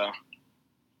base. So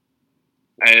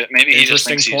maybe he just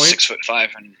thinks he's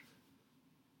 6'5" and.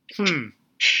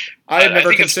 I had never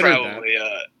think considered it's probably,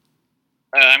 that.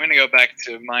 I'm going to go back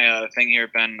to my thing here,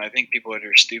 Ben. I think people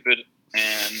are stupid,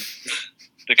 and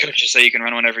the coaches say you can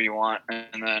run whenever you want,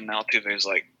 and then Altuve is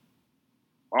like,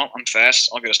 well, I'm fast.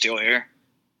 I'll get a steal here.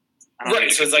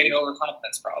 Right, so it's an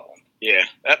overconfidence problem. Yeah,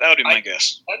 that would be my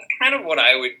guess. That's kind of what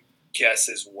I would guess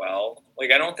as well.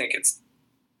 I don't think it's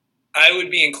 – I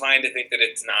would be inclined to think that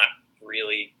it's not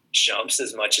really jumps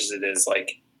as much as it is,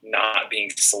 not being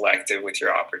selective with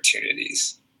your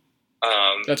opportunities.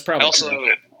 That's probably also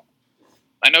true.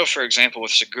 I know, for example, with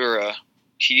Segura,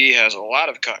 he has a lot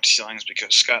of caught stealings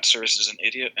because Scott Servais is an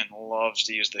idiot and loves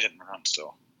to use the hit and run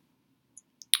still.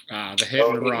 The hit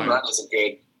and run is a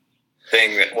good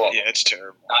thing. Yeah, it's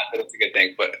terrible. Not that it's a good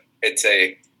thing, but it's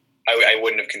I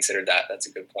wouldn't have considered that. That's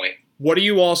a good point. What do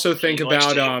you also think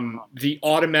about the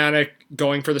automatic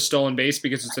going for the stolen base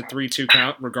because it's a 3-2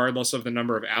 count regardless of the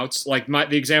number of outs? The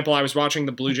example I was watching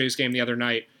the Blue Jays game the other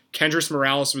night, Kendrys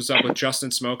Morales was up with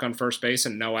Justin Smoak on first base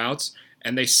and no outs,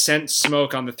 and they sent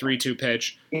Smoak on the 3-2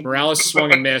 pitch. Morales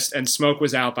swung and missed, and Smoak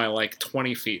was out by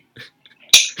 20 feet.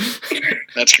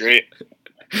 That's great.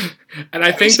 And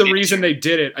I think the reason they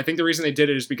did it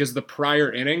is because the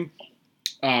prior inning,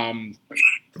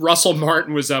 Russell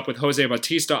Martin was up with Jose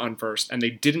Bautista on first, and they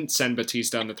didn't send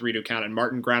Bautista on the 3-2 count, and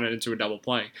Martin grounded into a double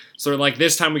play. So they're like,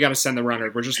 this time we got to send the runner.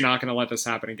 We're just not going to let this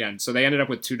happen again. So they ended up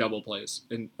with 2 double plays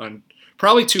on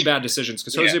probably 2 bad decisions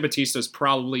because Jose Bautista is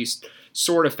probably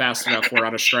sort of fast enough where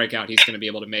on a strikeout he's going to be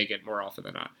able to make it more often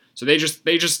than not. So they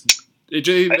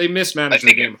mismanaged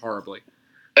the game horribly.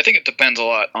 I think it depends a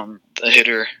lot on the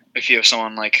hitter. If you have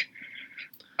someone like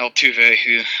Altuve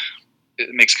who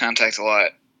makes contact a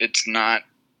lot, it's not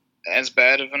as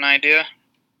bad of an idea.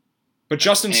 But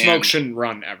Justin Smoke shouldn't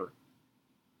run ever.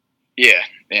 Yeah,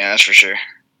 that's for sure.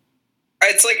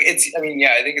 I think it's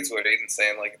what Aiden's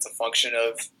saying. Like, it's a function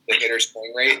of the hitter's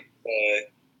swing rate, the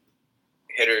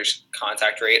hitter's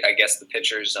contact rate, I guess the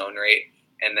pitcher's zone rate,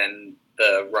 and then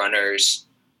the runner's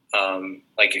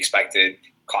expected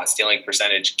caught stealing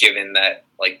percentage, given that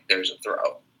like there's a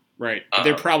throw. Right.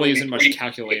 There probably isn't much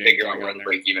calculating. Figure out where the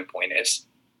break-even point is.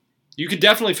 You could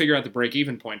definitely figure out the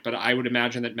break-even point, but I would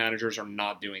imagine that managers are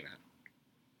not doing that.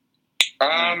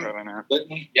 Probably not.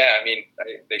 Yeah, I mean,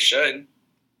 they should.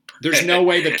 There's no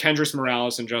way that Kendrys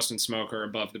Morales and Justin Smoke are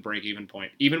above the break-even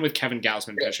point. Even with Kevin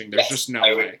Gausman pitching, there's just no way.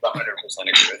 I would 100%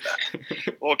 agree with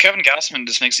that. Well, Kevin Gausman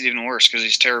just makes it even worse because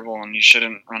he's terrible and you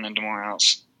shouldn't run into more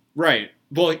outs. Right.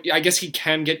 Well, I guess he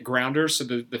can get grounders, so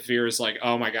the fear is like,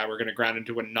 oh my God, we're going to ground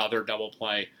into another double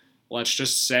play. Let's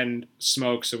just send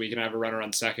Smoke so we can have a runner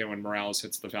on second when Morales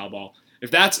hits the foul ball. If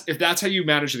that's how you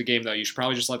manage the game, though, you should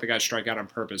probably just let the guy strike out on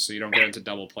purpose so you don't get into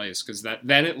double plays, because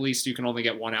then at least you can only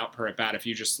get one out per at bat if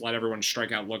you just let everyone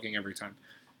strike out looking every time.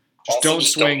 Just don't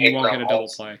swing, you won't get a double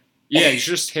play. Yeah, you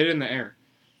should just hit it in the air.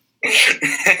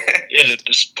 Yeah,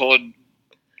 just pull a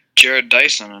Jared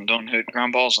Dyson and don't hit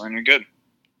ground balls, and you're good.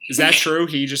 Is that true?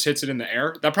 He just hits it in the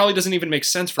air? That probably doesn't even make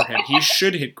sense for him. He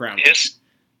should hit ground balls.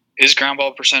 His ground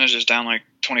ball percentage is down like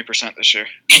 20% this year.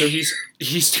 So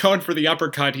he's going for the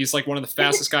uppercut. He's like one of the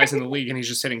fastest guys in the league, and he's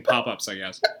just hitting pop-ups, I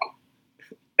guess.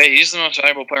 Hey, he's the most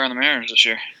valuable player on the Mariners this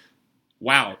year.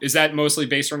 Wow. Is that mostly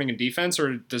base running and defense,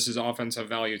 or does his offense have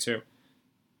value too?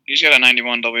 He's got a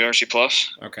 91 WRC+.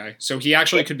 Okay. So he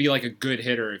actually could be like a good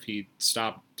hitter if he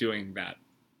stopped doing that.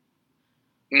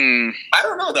 I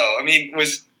don't know, though. I mean, he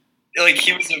was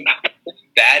a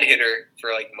bad hitter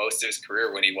for like most of his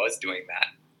career when he was doing that.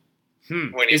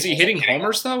 Is he hitting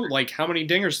homers, though? Like, how many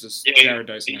dingers does Jared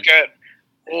Dyson hit?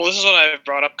 Well, this is what I've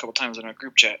brought up a couple times in our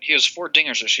group chat. He has 4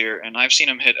 dingers this year, and I've seen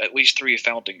him hit at least 3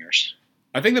 foul dingers.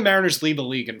 I think the Mariners lead the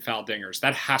league in foul dingers.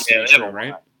 That has to be true,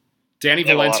 right? Danny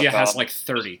Valencia has like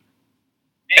 30.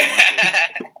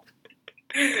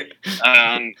 But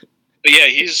yeah,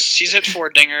 he's hit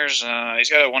 4 dingers. He's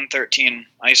got a 113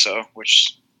 ISO,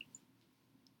 which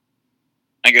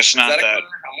I guess not that.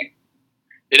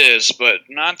 It is, but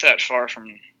not that far from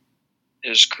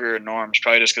his career norms.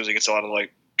 Probably just because he gets a lot of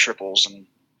like triples and.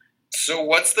 So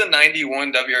what's the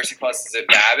 91 WRC+? Is it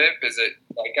BABIP? Is it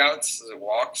strikeouts? Is it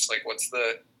walks? Like, what's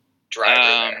the driver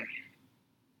there?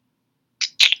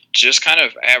 Just kind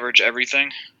of average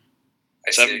everything.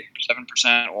 I see.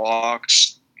 7%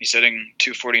 walks. He's hitting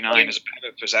 249. His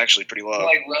BABIP is actually pretty low.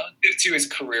 Like, relative to his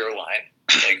career line,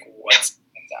 like, what's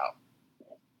out?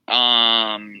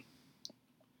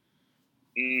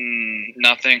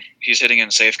 Nothing. He's hitting in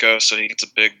Safeco, so he gets a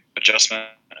big adjustment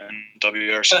in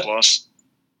WRC+.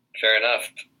 Fair enough.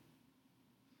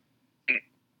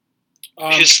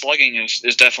 His slugging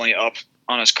is definitely up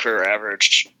on his career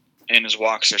average, and his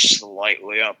walks are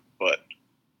slightly up, but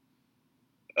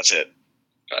that's it.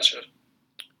 Gotcha.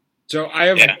 So I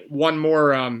have one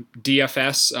more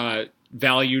DFS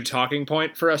value talking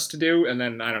point for us to do, and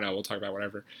then, I don't know, we'll talk about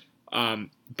whatever.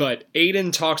 But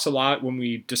Aiden talks a lot when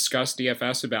we discuss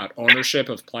DFS about ownership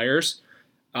of players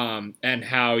and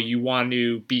how you want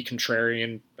to be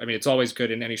contrarian. I mean, it's always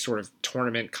good in any sort of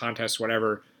tournament, contest,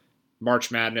 whatever,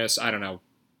 March Madness, I don't know,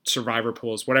 survivor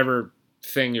pools, whatever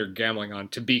thing you're gambling on,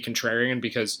 to be contrarian,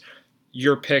 because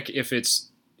your pick, if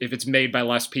it's made by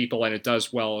less people and it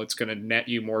does well, it's going to net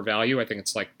you more value. I think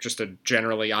it's like just a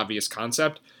generally obvious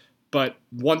concept. But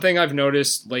one thing I've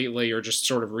noticed lately, or just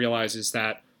sort of realized, is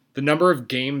that the number of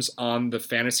games on the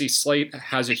fantasy slate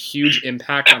has a huge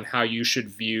impact on how you should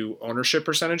view ownership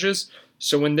percentages.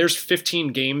 So when there's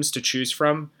 15 games to choose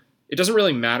from, it doesn't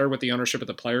really matter what the ownership of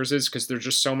the players is, because there's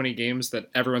just so many games that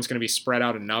everyone's going to be spread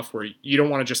out enough where you don't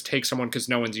want to just take someone because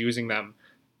no one's using them.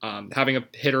 Having a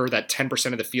hitter that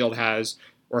 10% of the field has,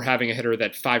 or having a hitter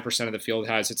that 5% of the field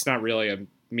has, it's not really a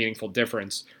meaningful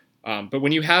difference. But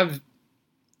when you have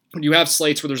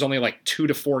slates where there's only like 2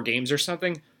 to 4 games or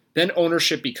something, then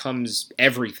ownership becomes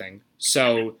everything.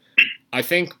 So I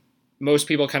think most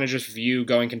people kind of just view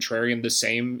going contrarian the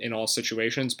same in all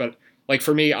situations. But like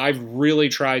for me, I've really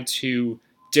tried to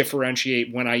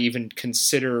differentiate when I even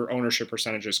consider ownership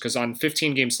percentages, because on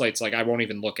 15 game slates, like I won't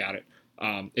even look at it.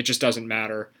 It just doesn't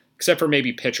matter, except for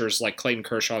maybe pitchers like Clayton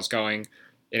Kershaw's going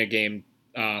in a game.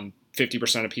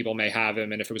 50% of people may have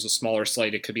him. And if it was a smaller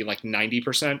slate, it could be like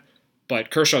 90%. But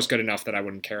Kershaw's good enough that I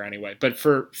wouldn't care anyway. But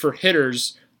for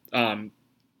hitters,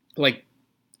 like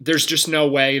there's just no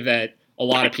way that a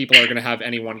lot of people are going to have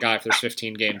any one guy if there's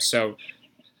 15 games. So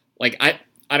like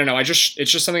I don't know. It's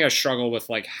just something I struggle with,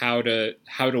 like how to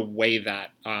weigh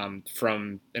that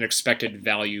from an expected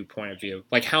value point of view.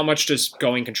 Like, how much does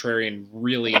going contrarian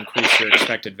really increase your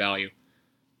expected value?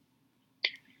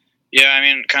 Yeah, I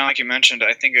mean, kind of like you mentioned,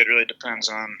 I think it really depends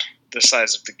on the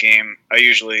size of the game. I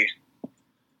usually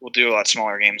will do a lot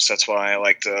smaller games. That's why I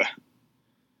like to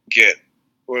get,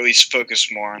 or at least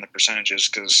focus more on the percentages,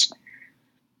 because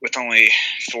with only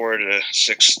 4 to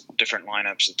 6 different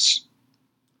lineups, it's,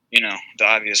 the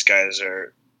obvious guys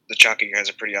are, the chalky guys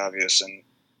are pretty obvious, and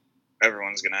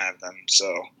everyone's going to have them.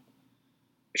 So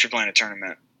if you're playing a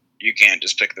tournament, you can't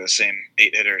just pick the same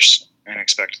 8 hitters and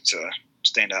expect to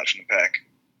stand out from the pack.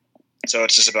 So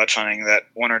it's just about finding that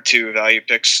 1 or 2 value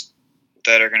picks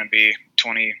that are going to be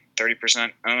 20,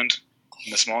 30% owned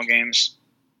in the small games.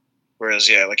 Whereas,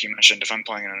 yeah, like you mentioned, if I'm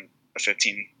playing in a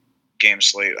 15-game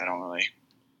slate, I don't really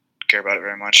care about it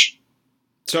very much.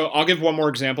 So I'll give one more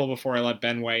example before I let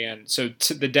Ben weigh in. So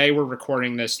the day we're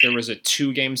recording this, there was a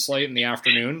 2-game slate in the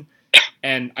afternoon.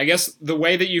 And I guess the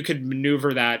way that you could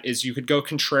maneuver that is you could go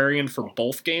contrarian for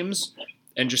both games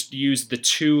and just use the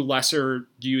 2 lesser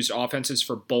used offenses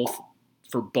for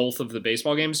both of the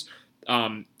baseball games.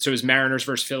 So it was Mariners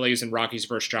versus Phillies and Rockies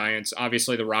versus Giants.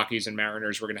 Obviously, the Rockies and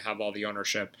Mariners were going to have all the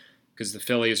ownership because the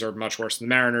Phillies are much worse than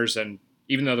the Mariners. And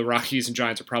even though the Rockies and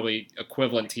Giants are probably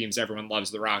equivalent teams, everyone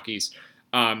loves the Rockies.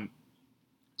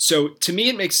 So to me,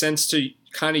 it makes sense to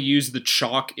kind of use the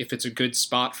chalk if it's a good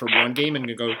spot for one game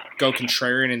and go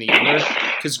contrarian in the other.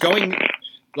 Because doubling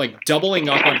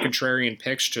up on contrarian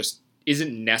picks just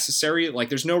isn't necessary. Like,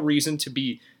 there's no reason to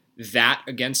be that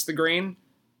against the grain.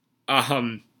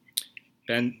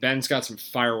 Ben's got some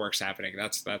fireworks happening.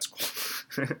 That's cool.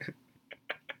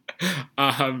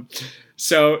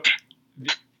 So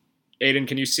Aiden,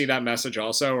 can you see that message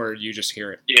also, or you just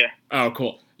hear it? Yeah. Oh,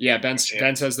 cool. Yeah, Ben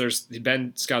says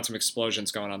Ben's got some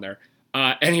explosions going on there.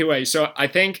 Anyway, so I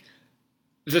think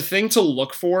the thing to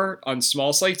look for on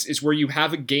small slates is where you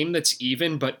have a game that's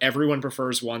even, but everyone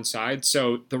prefers one side.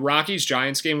 So the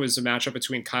Rockies-Giants game was a matchup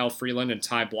between Kyle Freeland and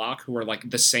Ty Block, who are like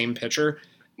the same pitcher.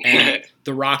 And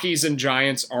the Rockies and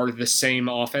Giants are the same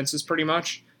offenses pretty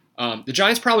much. The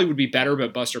Giants probably would be better,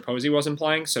 but Buster Posey wasn't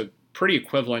playing, so pretty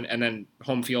equivalent. And then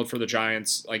home field for the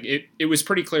Giants. Like, it was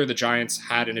pretty clear the Giants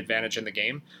had an advantage in the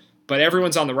game. But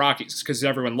everyone's on the Rockies because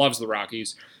everyone loves the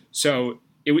Rockies. So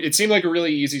it seemed like a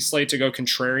really easy slate to go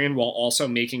contrarian while also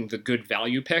making the good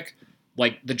value pick.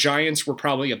 Like, the Giants were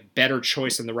probably a better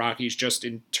choice than the Rockies just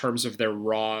in terms of their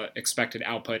raw expected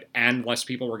output, and less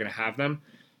people were going to have them.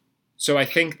 So I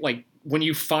think, like, when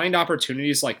you find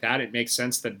opportunities like that, it makes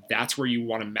sense that that's where you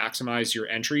want to maximize your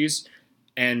entries.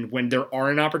 And when there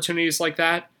aren't opportunities like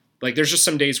that, like, there's just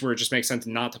some days where it just makes sense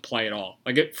not to play at all.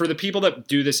 Like, for the people that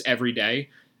do this every day,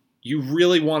 you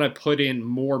really want to put in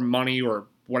more money or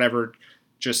whatever,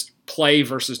 just play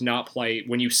versus not play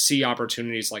when you see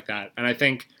opportunities like that. And I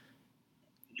think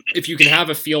if you can have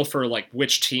a feel for, like,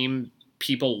 which team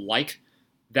people like,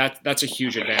 that's a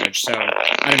huge advantage. So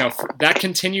I don't know. That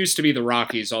continues to be the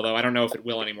Rockies, although I don't know if it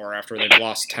will anymore after they've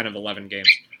lost 10 of 11 games.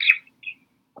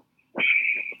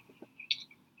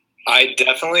 I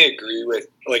definitely agree with,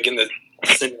 like, in the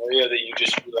scenario that you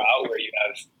just drew out where you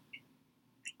have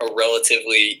a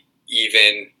relatively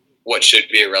even, what should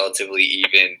be a relatively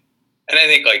even, and I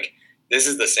think, like, this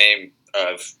is the same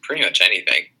of pretty much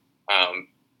anything. A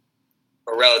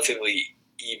relatively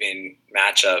even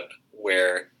matchup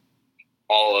where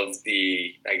all of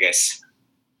the, I guess,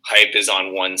 hype is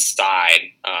on one side,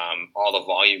 all the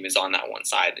volume is on that one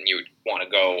side, then you would want to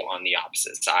go on the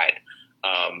opposite side.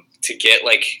 To get,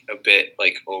 like, a bit,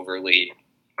 like, overly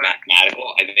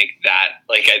mathematical, I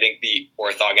think the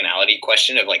orthogonality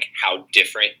question of, like, how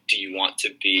different do you want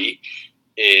to be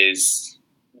is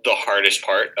the hardest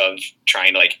part of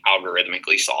trying to, like,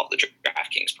 algorithmically solve the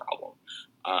DraftKings problem.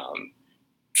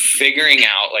 Figuring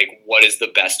out, like, what is the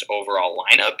best overall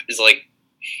lineup is, like,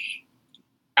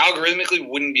 algorithmically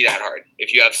wouldn't be that hard.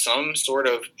 If you have some sort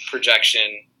of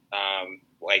projection,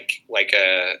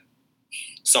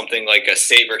 something like a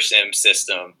Saber Sim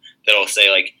system that'll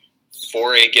say, like,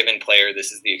 for a given player,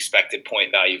 this is the expected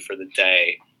point value for the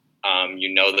day.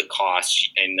 The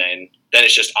cost, and then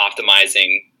it's just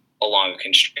optimizing along a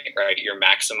constraint, right? You're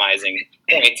maximizing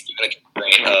points given a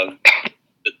constraint of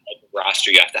the type of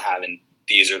roster you have to have, and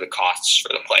these are the costs for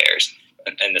the players,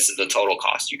 and this is the total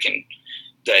cost you can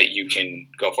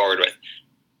go forward with.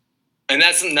 And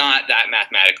that's not that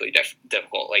mathematically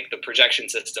difficult. Like, the projection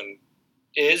system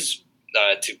is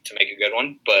to make a good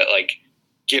one, but, like,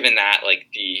 given that, like,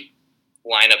 the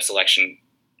lineup selection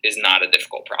is not a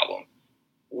difficult problem.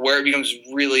 Where it becomes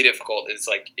really difficult is,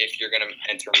 like, if you're going to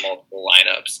enter multiple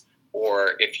lineups,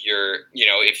 or if you're,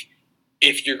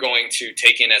 if you're going to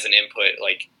take in as an input,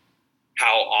 like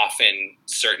how often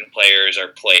certain players are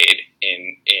played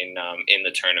in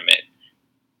the tournament,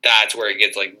 that's where it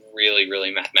gets like really,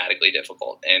 really mathematically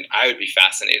difficult. And I would be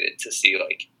fascinated to see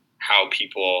like how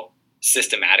people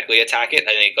systematically attack it.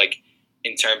 I think like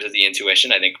in terms of the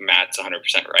intuition, I think Matt's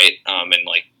 100% right. And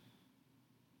like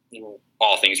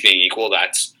all things being equal,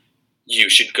 that's, you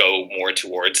should go more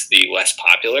towards the less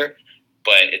popular,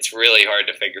 but it's really hard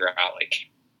to figure out like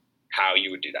how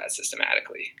you would do that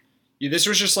systematically. Yeah, this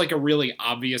was just like a really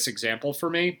obvious example for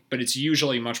me, but it's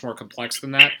usually much more complex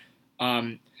than that.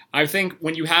 I think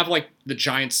when you have like the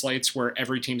giant slates where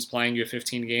every team's playing, you have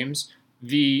 15 games,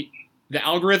 the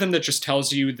algorithm that just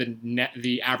tells you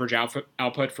the average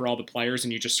output for all the players,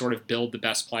 and you just sort of build the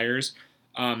best players,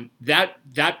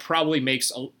 that probably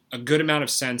makes a good amount of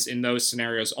sense in those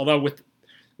scenarios. Although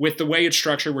with the way it's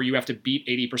structured, where you have to beat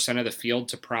 80% of the field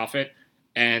to profit,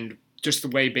 and just the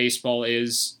way baseball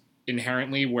is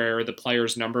inherently, where the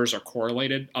players' numbers are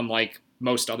correlated, unlike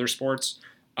most other sports,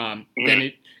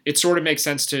 then it sort of makes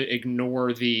sense to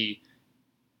ignore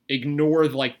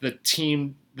like the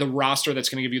team, the roster that's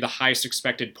going to give you the highest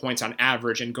expected points on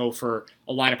average, and go for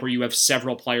a lineup where you have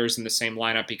several players in the same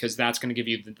lineup, because that's going to give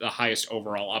you the highest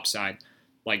overall upside.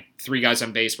 Like 3 guys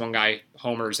on base, 1 guy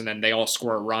homers, and then they all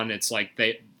score a run. It's like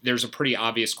there's a pretty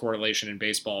obvious correlation in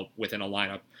baseball within a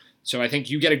lineup. So I think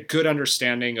you get a good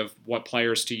understanding of what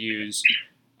players to use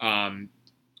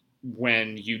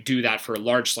when you do that for a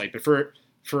large slate. But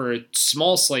for a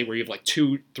small slate where you have like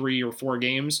 2, 3, or 4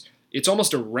 games, it's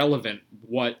almost irrelevant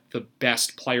what the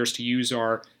best players to use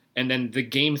are. And then the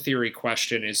game theory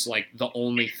question is like the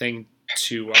only thing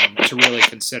to really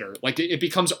consider. Like it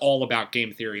becomes all about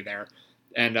game theory there.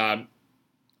 And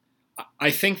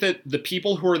I think that the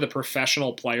people who are the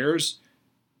professional players,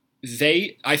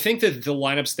 I think that the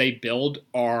lineups they build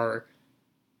are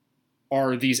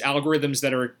these algorithms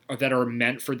that are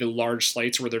meant for the large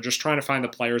slates, where they're just trying to find the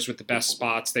players with the best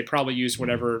spots. They probably use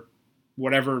whatever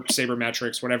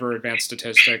sabermetrics, whatever advanced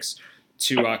statistics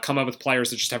to come up with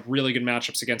players that just have really good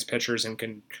matchups against pitchers and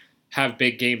can have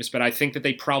big games. But I think that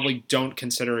they probably don't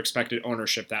consider expected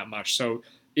ownership that much. So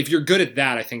if you're good at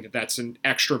that, I think that that's an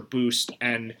extra boost.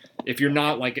 And if you're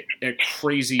not like a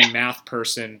crazy math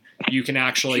person, you can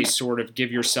actually sort of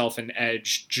give yourself an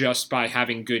edge just by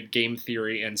having good game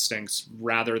theory instincts,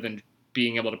 rather than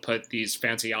being able to put these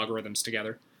fancy algorithms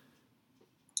together.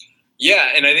 Yeah,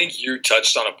 and I think you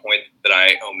touched on a point that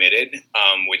I omitted,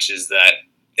 which is that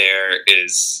there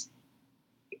is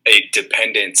a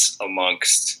dependence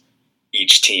amongst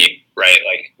each team, right?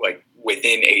 Like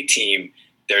within a team,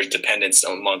 there's dependence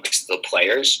amongst the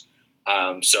players.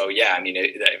 So yeah, I mean,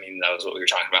 that was what we were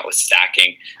talking about with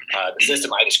stacking. The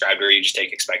system I described, where you just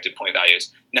take expected point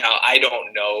values. Now, I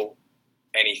don't know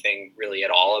anything really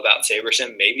at all about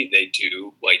SaberSim. Maybe they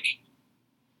do like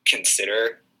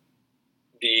consider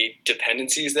the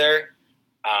dependencies there,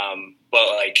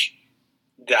 but like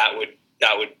that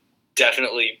would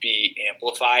definitely be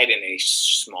amplified in a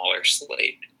smaller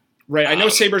slate. Right. I know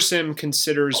SaberSim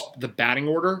considers the batting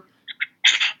order.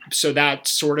 So that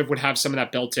sort of would have some of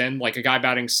that built in. Like a guy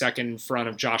batting second in front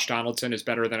of Josh Donaldson is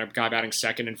better than a guy batting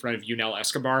second in front of Yunel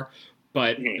Escobar.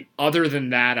 But other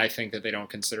than that, I think that they don't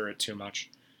consider it too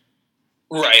much.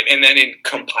 Right. And then in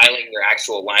compiling your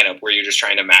actual lineup, where you're just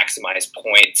trying to maximize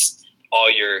points,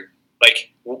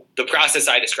 the process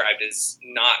I described is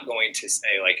not going to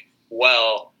say like,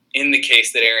 well, in the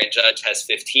case that Aaron Judge has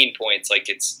 15 points, like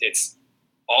it's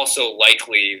also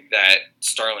likely that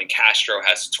Starlin Castro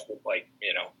has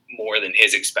more than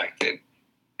his expected.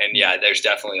 And yeah, there's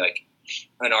definitely like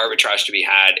an arbitrage to be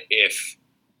had if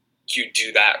you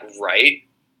do that right,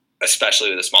 especially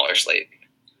with a smaller slate.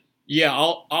 Yeah,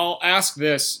 I'll ask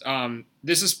this.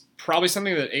 This is probably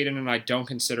something that Aiden and I don't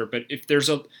consider, but if there's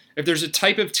a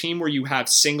type of team where you have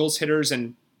singles hitters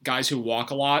and guys who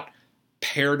walk a lot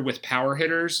paired with power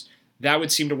hitters, that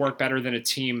would seem to work better than a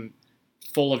team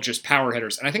full of just power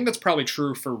hitters. And I think that's probably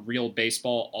true for real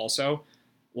baseball also.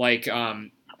 Like, I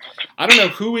don't know,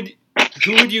 who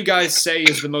would you guys say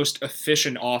is the most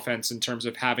efficient offense in terms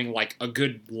of having like a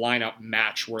good lineup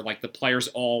match where like the players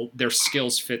all their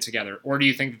skills fit together? Or do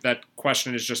you think that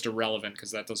question is just irrelevant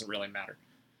because that doesn't really matter?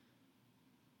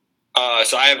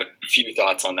 So I have a few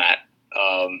thoughts on that.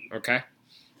 Okay.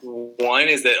 One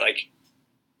is that like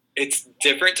it's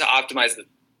different to optimize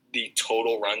the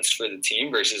total runs for the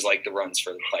team versus like the runs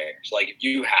for the players. Like if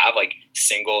you have like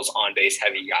singles on base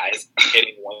heavy guys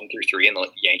hitting 1 through 3 in the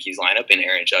Yankees lineup and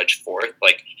Aaron Judge 4th,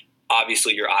 like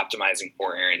obviously you're optimizing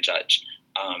for Aaron Judge.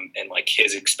 And like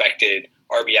his expected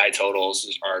RBI totals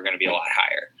are going to be a lot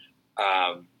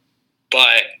higher.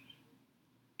 But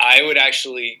I would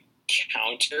actually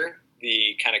counter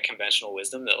the kind of conventional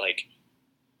wisdom that like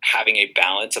having a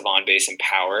balance of on base and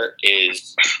power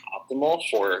is optimal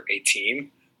for a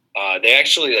team. They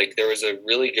actually there was a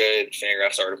really good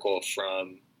Fangraphs article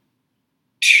from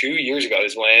 2 years ago,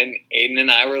 is when Aiden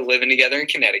and I were living together in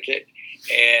Connecticut,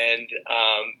 and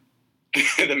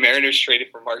the Mariners traded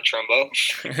for Mark Trumbo.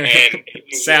 And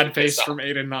sad face from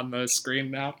Aiden on the screen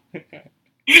now.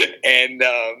 And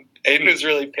Aiden was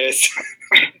really pissed.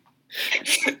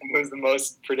 It was the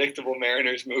most predictable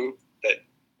Mariners move that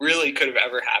really could have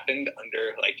ever happened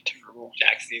under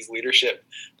Jack C's leadership.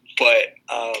 But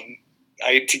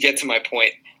to get to my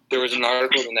point, there was an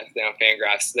article the next day on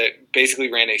Fangraphs that basically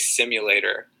ran a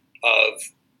simulator of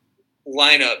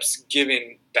lineups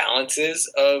given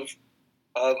balances of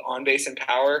on base and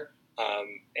power,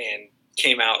 and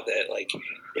came out that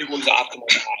it was optimal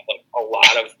to have a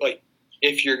lot of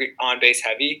if you're on base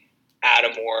heavy, add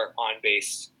a more on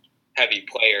base heavy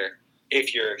player.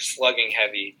 If you're slugging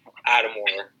heavy, add a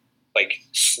more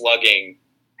slugging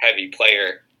heavy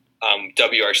player.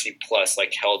 WRC plus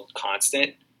held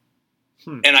constant.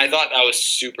 And I thought that was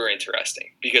super interesting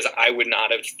because I would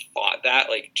not have thought that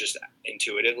just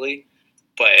intuitively,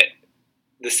 but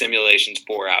the simulations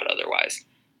bore out otherwise.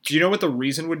 Do you know what the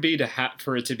reason would be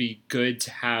for it to be good to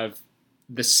have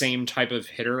the same type of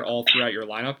hitter all throughout your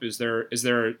lineup? Is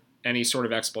there any sort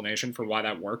of explanation for why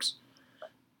that works?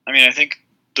 I mean, I think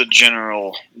the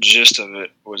general gist of it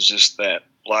was just that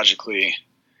logically,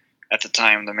 at the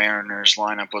time, the Mariners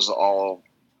lineup was all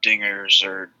dingers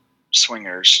or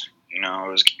swingers. It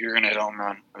was you're going to hit a home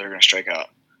run or they're going to strike out.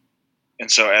 And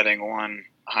so adding one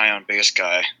high on base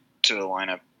guy to the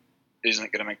lineup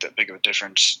isn't going to make that big of a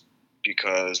difference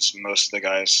because most of the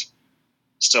guys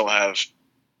still have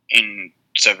in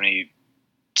 76%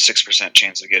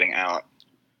 chance of getting out,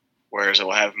 whereas it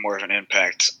will have more of an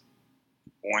impact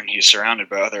when he's surrounded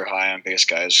by other high on base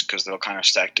guys because they'll kind of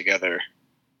stack together.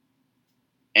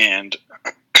 And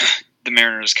the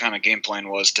Mariners' kind of game plan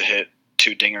was to hit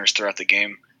 2 dingers throughout the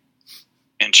game.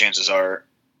 And chances are,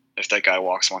 if that guy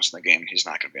walks once in the game, he's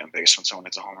not going to be on base when someone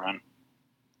hits a home run.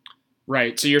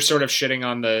 Right. So you're sort of shitting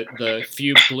on the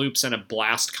few bloops and a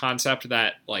blast concept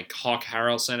that Hawk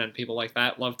Harrelson and people like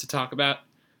that love to talk about.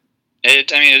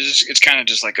 It's kind of just it's kind of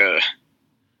just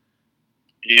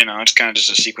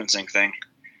a sequencing thing.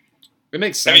 It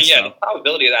makes sense. The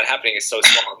probability of that happening is so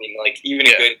small. Even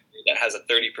a good that has a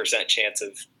 30% chance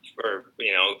of, or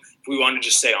if we want to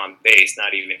just say on base,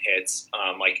 not even hits,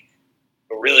 a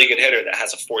really good hitter that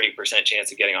has a 40%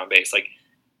 chance of getting on base.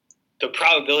 The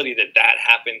probability that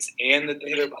happens and that the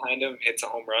hitter behind him hits a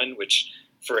home run, which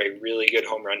for a really good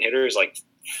home run hitter is 5%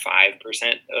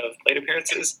 of plate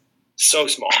appearances, so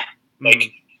small.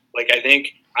 I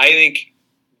think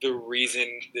the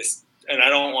reason this, and I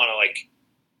don't want to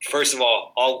first of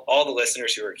all the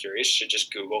listeners who are curious should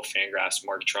just Google Fangraphs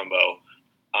Mark Trumbo,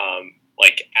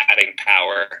 adding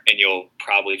power, and you'll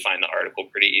probably find the article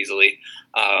pretty easily.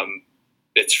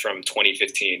 It's from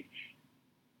 2015.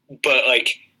 But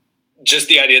just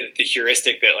the idea that the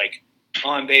heuristic that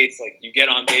on base, you get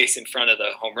on base in front of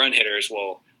the home run hitters.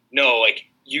 Well, no,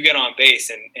 you get on base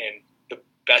and the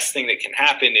best thing that can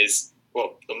happen is,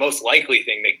 the most likely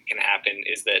thing that can happen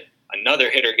is that another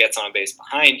hitter gets on base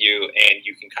behind you and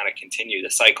you can kind of continue the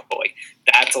cycle.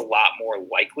 That's a lot more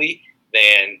likely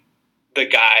than the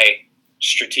guy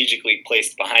strategically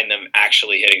placed behind them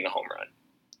actually hitting the home run.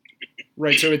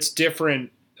 Right, so it's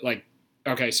different.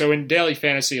 Okay, so in daily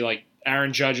fantasy,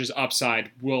 Aaron Judge's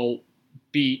upside will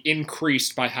be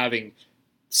increased by having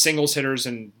singles hitters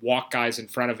and walk guys in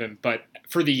front of him. But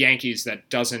for the Yankees, that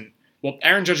doesn't. Well,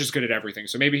 Aaron Judge is good at everything,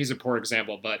 so maybe he's a poor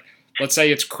example. But let's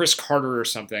say it's Chris Carter or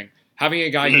something. Having a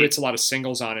guy who hits a lot of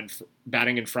singles on and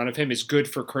batting in front of him is good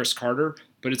for Chris Carter,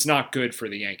 but it's not good for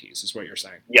the Yankees, is what you're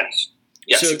saying. Yes,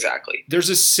 so exactly. There's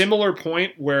a similar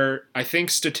point where I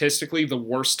think statistically the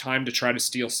worst time to try to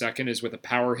steal second is with a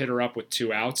power hitter up with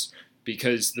 2 outs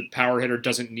because the power hitter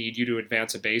doesn't need you to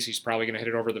advance a base. He's probably going to hit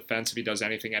it over the fence if he does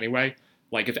anything anyway.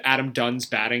 If Adam Dunn's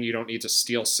batting, you don't need to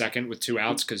steal second with 2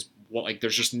 outs because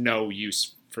there's just no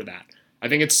use for that. I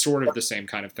think it's sort of the same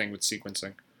kind of thing with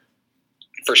sequencing.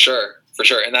 For sure.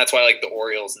 And that's why the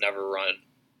Orioles never run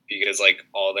because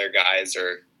all their guys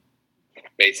are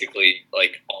basically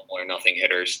all or nothing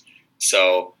hitters.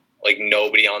 So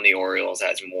nobody on the Orioles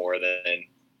has more than,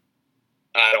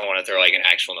 I don't want to throw an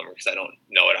actual number because I don't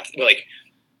know it.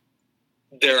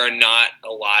 But there are not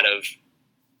a lot of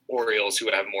Orioles who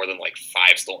have more than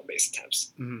 5 stolen base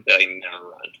attempts. Mm-hmm. They never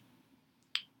run.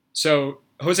 So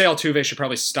Jose Altuve should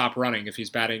probably stop running if he's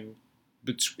batting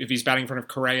in front of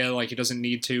Correa. He doesn't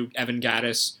need to. Evan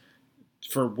Gattis,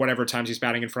 for whatever times he's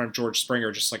batting in front of George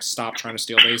Springer, just like stop trying to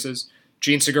steal bases.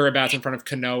 Gene Segura bats in front of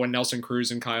Cano and Nelson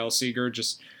Cruz and Kyle Seager.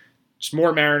 Just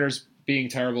more Mariners being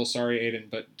terrible. Sorry, Aiden,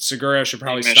 but Segura should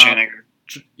probably Mitch stop. Haniger.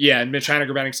 Yeah, and Mitch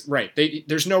Haniger batting right.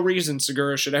 There's no reason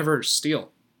Segura should ever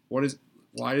steal.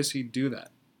 Why does he do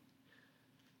that?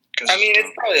 I mean, it's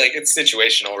probably like it's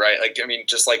situational, right? Like, I mean,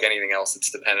 just like anything else,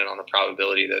 it's dependent on the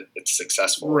probability that it's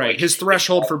successful. Right. Like, His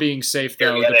threshold for being safe,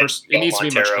 though, it needs to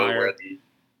be much higher. Where the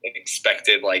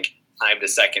expected like time to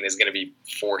second is going to be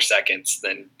 4 seconds.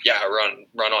 Then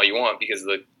run all you want because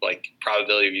the like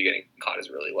probability of you getting caught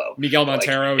is really low. Miguel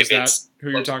Montero, like, is that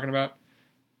who you're talking about?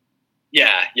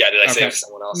 Yeah. Did I say it for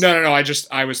someone else? No.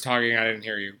 I was talking. I didn't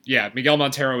hear you. Yeah, Miguel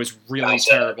Montero is really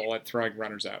terrible at throwing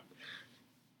runners out.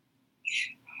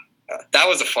 That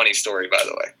was a funny story, by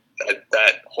the way.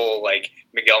 That whole like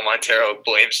Miguel Montero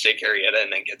blames Jake Arrieta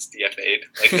and then gets DFA'd.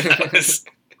 Like that was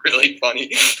really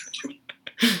funny.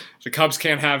 The Cubs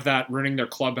can't have that ruining their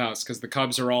clubhouse because the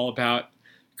Cubs are all about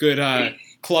good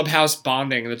clubhouse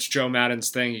bonding. That's Joe Maddon's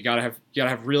thing. You gotta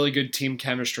have really good team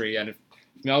chemistry, and if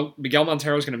Miguel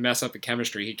Montero is going to mess up the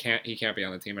chemistry, he can't be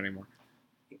on the team anymore.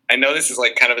 I know this is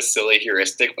like kind of a silly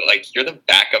heuristic, but like you're the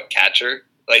backup catcher.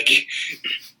 Like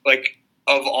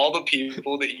of all the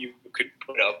people that you could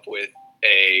put up with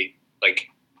a like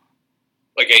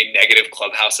a negative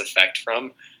clubhouse effect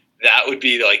from, that would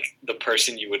be like the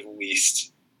person you would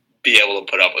least be able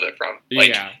to put up with it from. Like,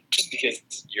 yeah. Just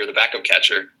because you're the backup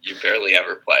catcher, you barely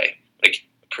ever play. Like,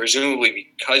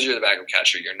 presumably because you're the backup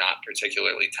catcher, you're not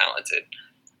particularly talented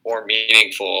or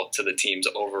meaningful to the team's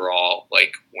overall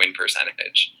like win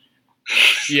percentage.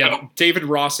 Yeah, David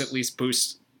Ross at least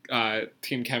boosts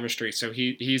team chemistry, so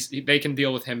they can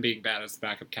deal with him being bad as the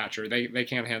backup catcher. They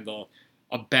can't handle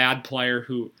a bad player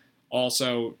who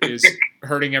also is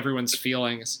hurting everyone's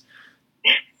feelings.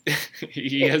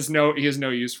 he has no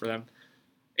use for them.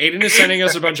 Aiden is sending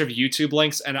us a bunch of YouTube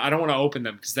links, and I don't want to open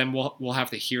them because then we'll have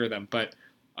to hear them. But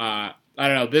I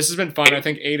don't know. This has been fun. I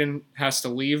think Aiden has to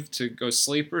leave to go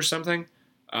sleep or something.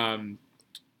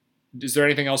 Is there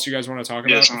anything else you guys want to talk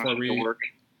about before we work?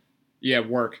 Yeah,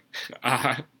 work.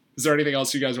 Is there anything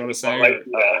else you guys want to say?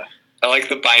 I like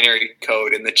the binary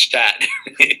code in the chat.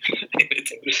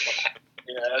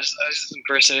 Yeah, I was just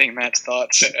impersonating Matt's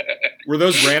thoughts. Were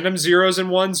those random zeros and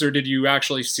ones, or did you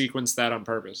actually sequence that on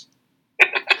purpose?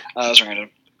 That was random.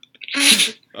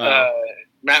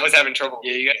 Matt was having trouble.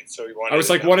 Yeah, you got. So he wanted. I was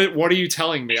like, "What are you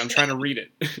telling me? I'm trying to read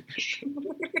it."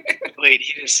 Wait,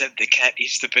 he just said the cat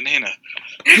eats the banana.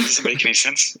 Doesn't make any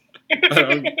sense.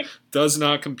 Does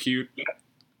not compute.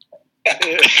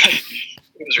 It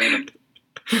was random.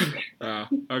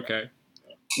 Okay.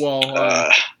 Well,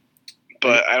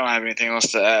 but I don't have anything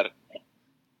else to add.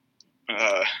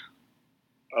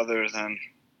 Other than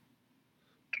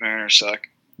the Mariners suck.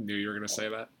 Knew you were gonna say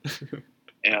that.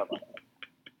 Yeah. All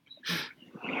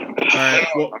right.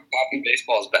 Well, I'm happy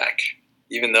baseball's back,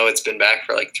 even though it's been back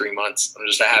for like 3 months. I'm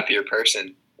just a happier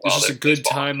person. it's just a good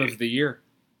time of the year.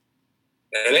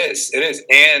 It is,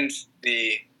 and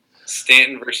the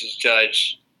Stanton versus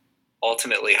Judge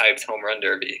ultimately hyped home run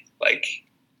derby. Like,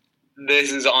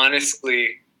 this is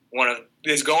honestly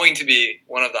going to be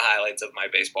one of the highlights of my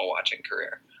baseball watching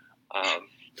career.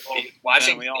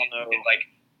 Watching we all know like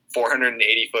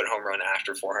 480-foot home run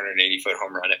after 480-foot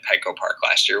home run at Petco Park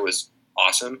last year was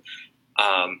awesome.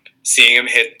 Seeing him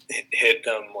hit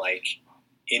them like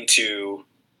into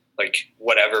like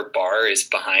whatever bar is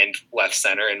behind left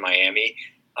center in Miami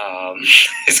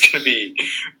is going to be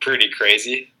pretty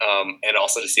crazy. And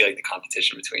also to see like the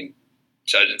competition between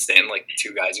Judge and Stanton, like the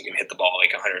two guys who can hit the ball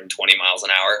like 120 miles an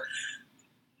hour.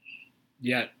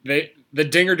 Yeah, the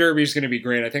Dinger Derby is going to be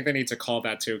great. I think they need to call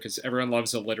that too because everyone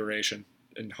loves alliteration,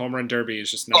 and Home Run Derby is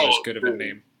just not as good of a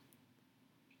name.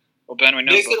 Well, Ben, we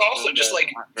know they could also just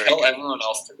like tell everyone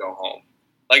else to go home.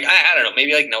 Like I don't know,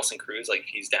 maybe like Nelson Cruz, like if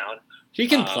he's down, he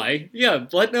can play. Yeah,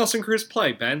 let Nelson Cruz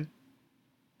play, Ben.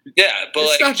 Yeah, but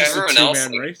it's like not just everyone else,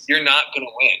 like, you're not gonna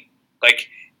win.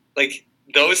 Like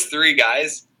those three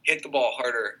guys hit the ball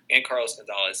harder, and Carlos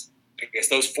Gonzalez. I guess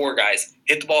those four guys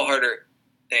hit the ball harder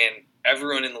than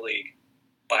everyone in the league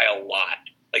by a lot.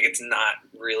 Like it's not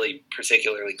really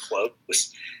particularly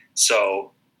close.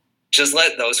 So just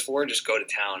let those four just go to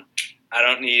town. I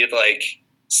don't need like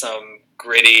some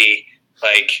gritty,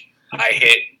 like I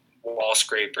hit wall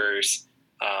scrapers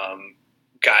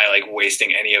guy like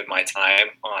wasting any of my time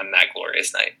on that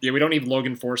glorious night. Yeah, we don't need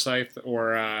Logan Forsythe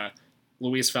or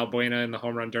Luis Valbuena in the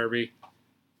Home Run Derby.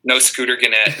 No Scooter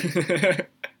Gannett.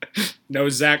 No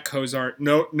Zach Cozart.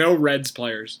 No Reds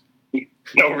players.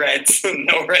 No Reds.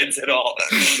 No Reds at all.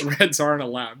 Reds aren't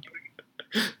allowed.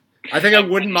 I think I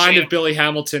wouldn't mind if Billy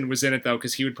Hamilton was in it, though,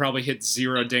 because he would probably hit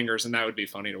 0 dingers, and that would be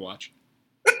funny to watch.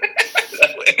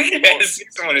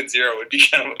 Someone at 0 would be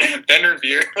kind of Ben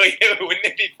Revere. Like, wouldn't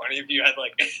it be funny if you had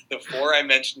like the 4 I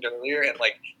mentioned earlier, and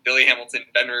like Billy Hamilton,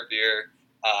 Ben Revere,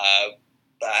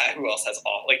 who else has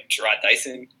all like Gerard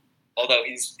Dyson? Although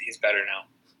he's better now.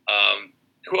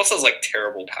 Who else has like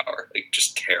terrible power? Like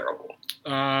just terrible.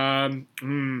 There aren't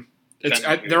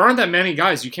that many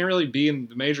guys. You can't really be in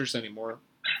the majors anymore.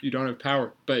 You don't have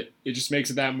power, but it just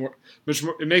makes it that much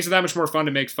more fun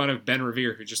to make fun of Ben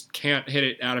Revere, who just can't hit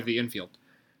it out of the infield.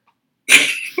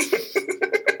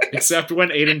 Except when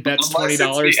Aiden bets $20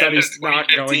 that he's not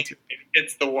going to.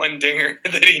 It's the one dinger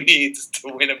that he needs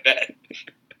to win a bet.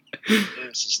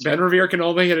 Ben Revere can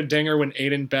only hit a dinger when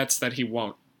Aiden bets that he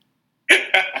won't. They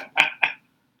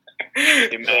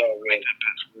might make that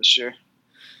bet this year.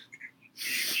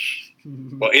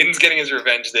 Well, Aiden's getting his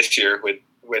revenge this year with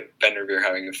Ben Revere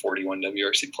having a 41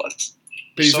 WRC plus.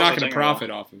 But he's not going to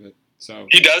profit off of it. So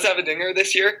he does have a dinger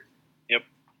this year? Yep.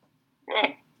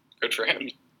 Well, good for him.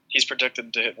 He's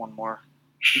projected to hit one more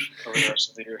over the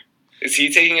rest of the year. Is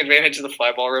he taking advantage of the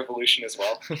fly ball revolution as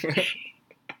well?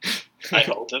 I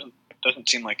hope. Doesn't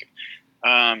seem like it.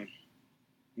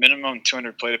 Minimum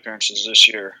 200 plate appearances this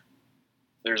year.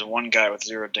 There's one guy with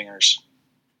 0 dingers.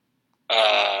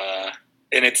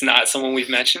 And it's not someone we've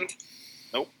mentioned?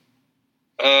 Nope.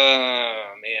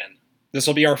 Oh, man. This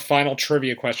will be our final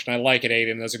trivia question. I like it,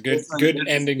 Aiden. That's a good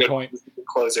ending point.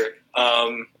 Closer.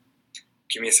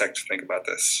 Give me a sec to think about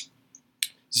this.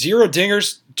 0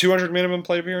 dingers, 200 minimum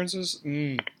plate appearances?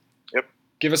 Yep.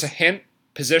 Give us a hint.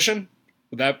 Position?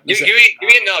 Give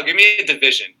me a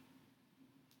division.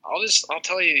 I'll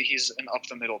tell you he's an up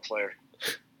the middle player.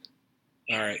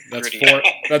 All right.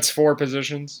 That's 4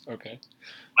 positions. Okay.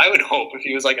 I would hope if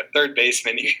he was like a third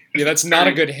baseman. Yeah, that's not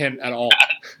a good hint at all.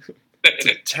 It's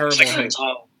a terrible hint.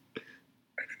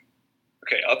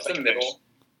 Okay, up the middle.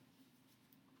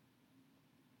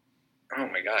 Oh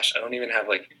my gosh, I don't even have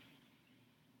like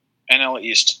NL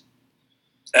East.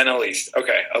 NL East.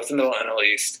 Okay, up the middle, NL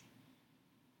East.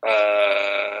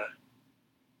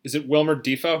 Is it Wilmer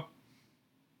Defoe?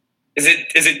 Is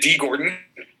it D Gordon?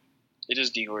 It is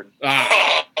D Gordon.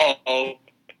 Oh.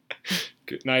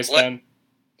 Good, nice, Ben.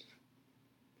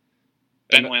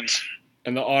 Ben wins.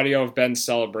 And the audio of Ben's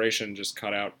celebration just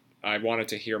cut out. I wanted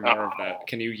to hear more of that.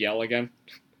 Can you yell again?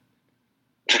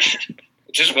 It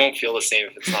just won't feel the same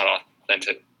if it's not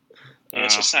authentic. Yeah,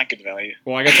 it's just not good value.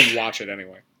 Well, I got to watch it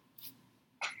anyway.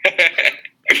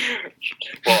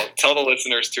 Well, tell the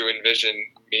listeners to envision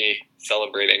me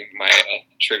celebrating my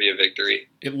trivia victory.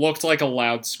 It looked like a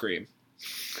loud scream.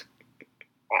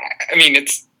 I mean,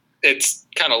 it's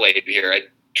kind of late here. I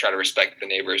try to respect the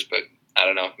neighbors, but I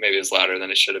don't know. Maybe it's louder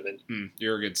than it should have been.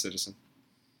 You're a good citizen.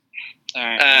 All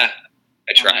right. I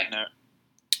try.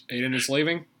 Aiden is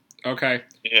leaving? Okay.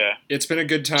 Yeah. It's been a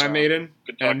good time, Aiden.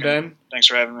 Good talking. And Ben. Thanks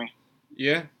for having me.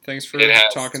 Yeah, thanks for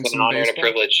talking some baseball. It's been an honor and a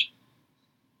privilege.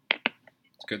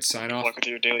 Good sign off. Good luck with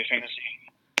your daily fantasy.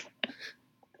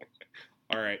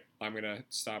 All right, I'm going to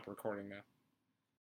stop recording now.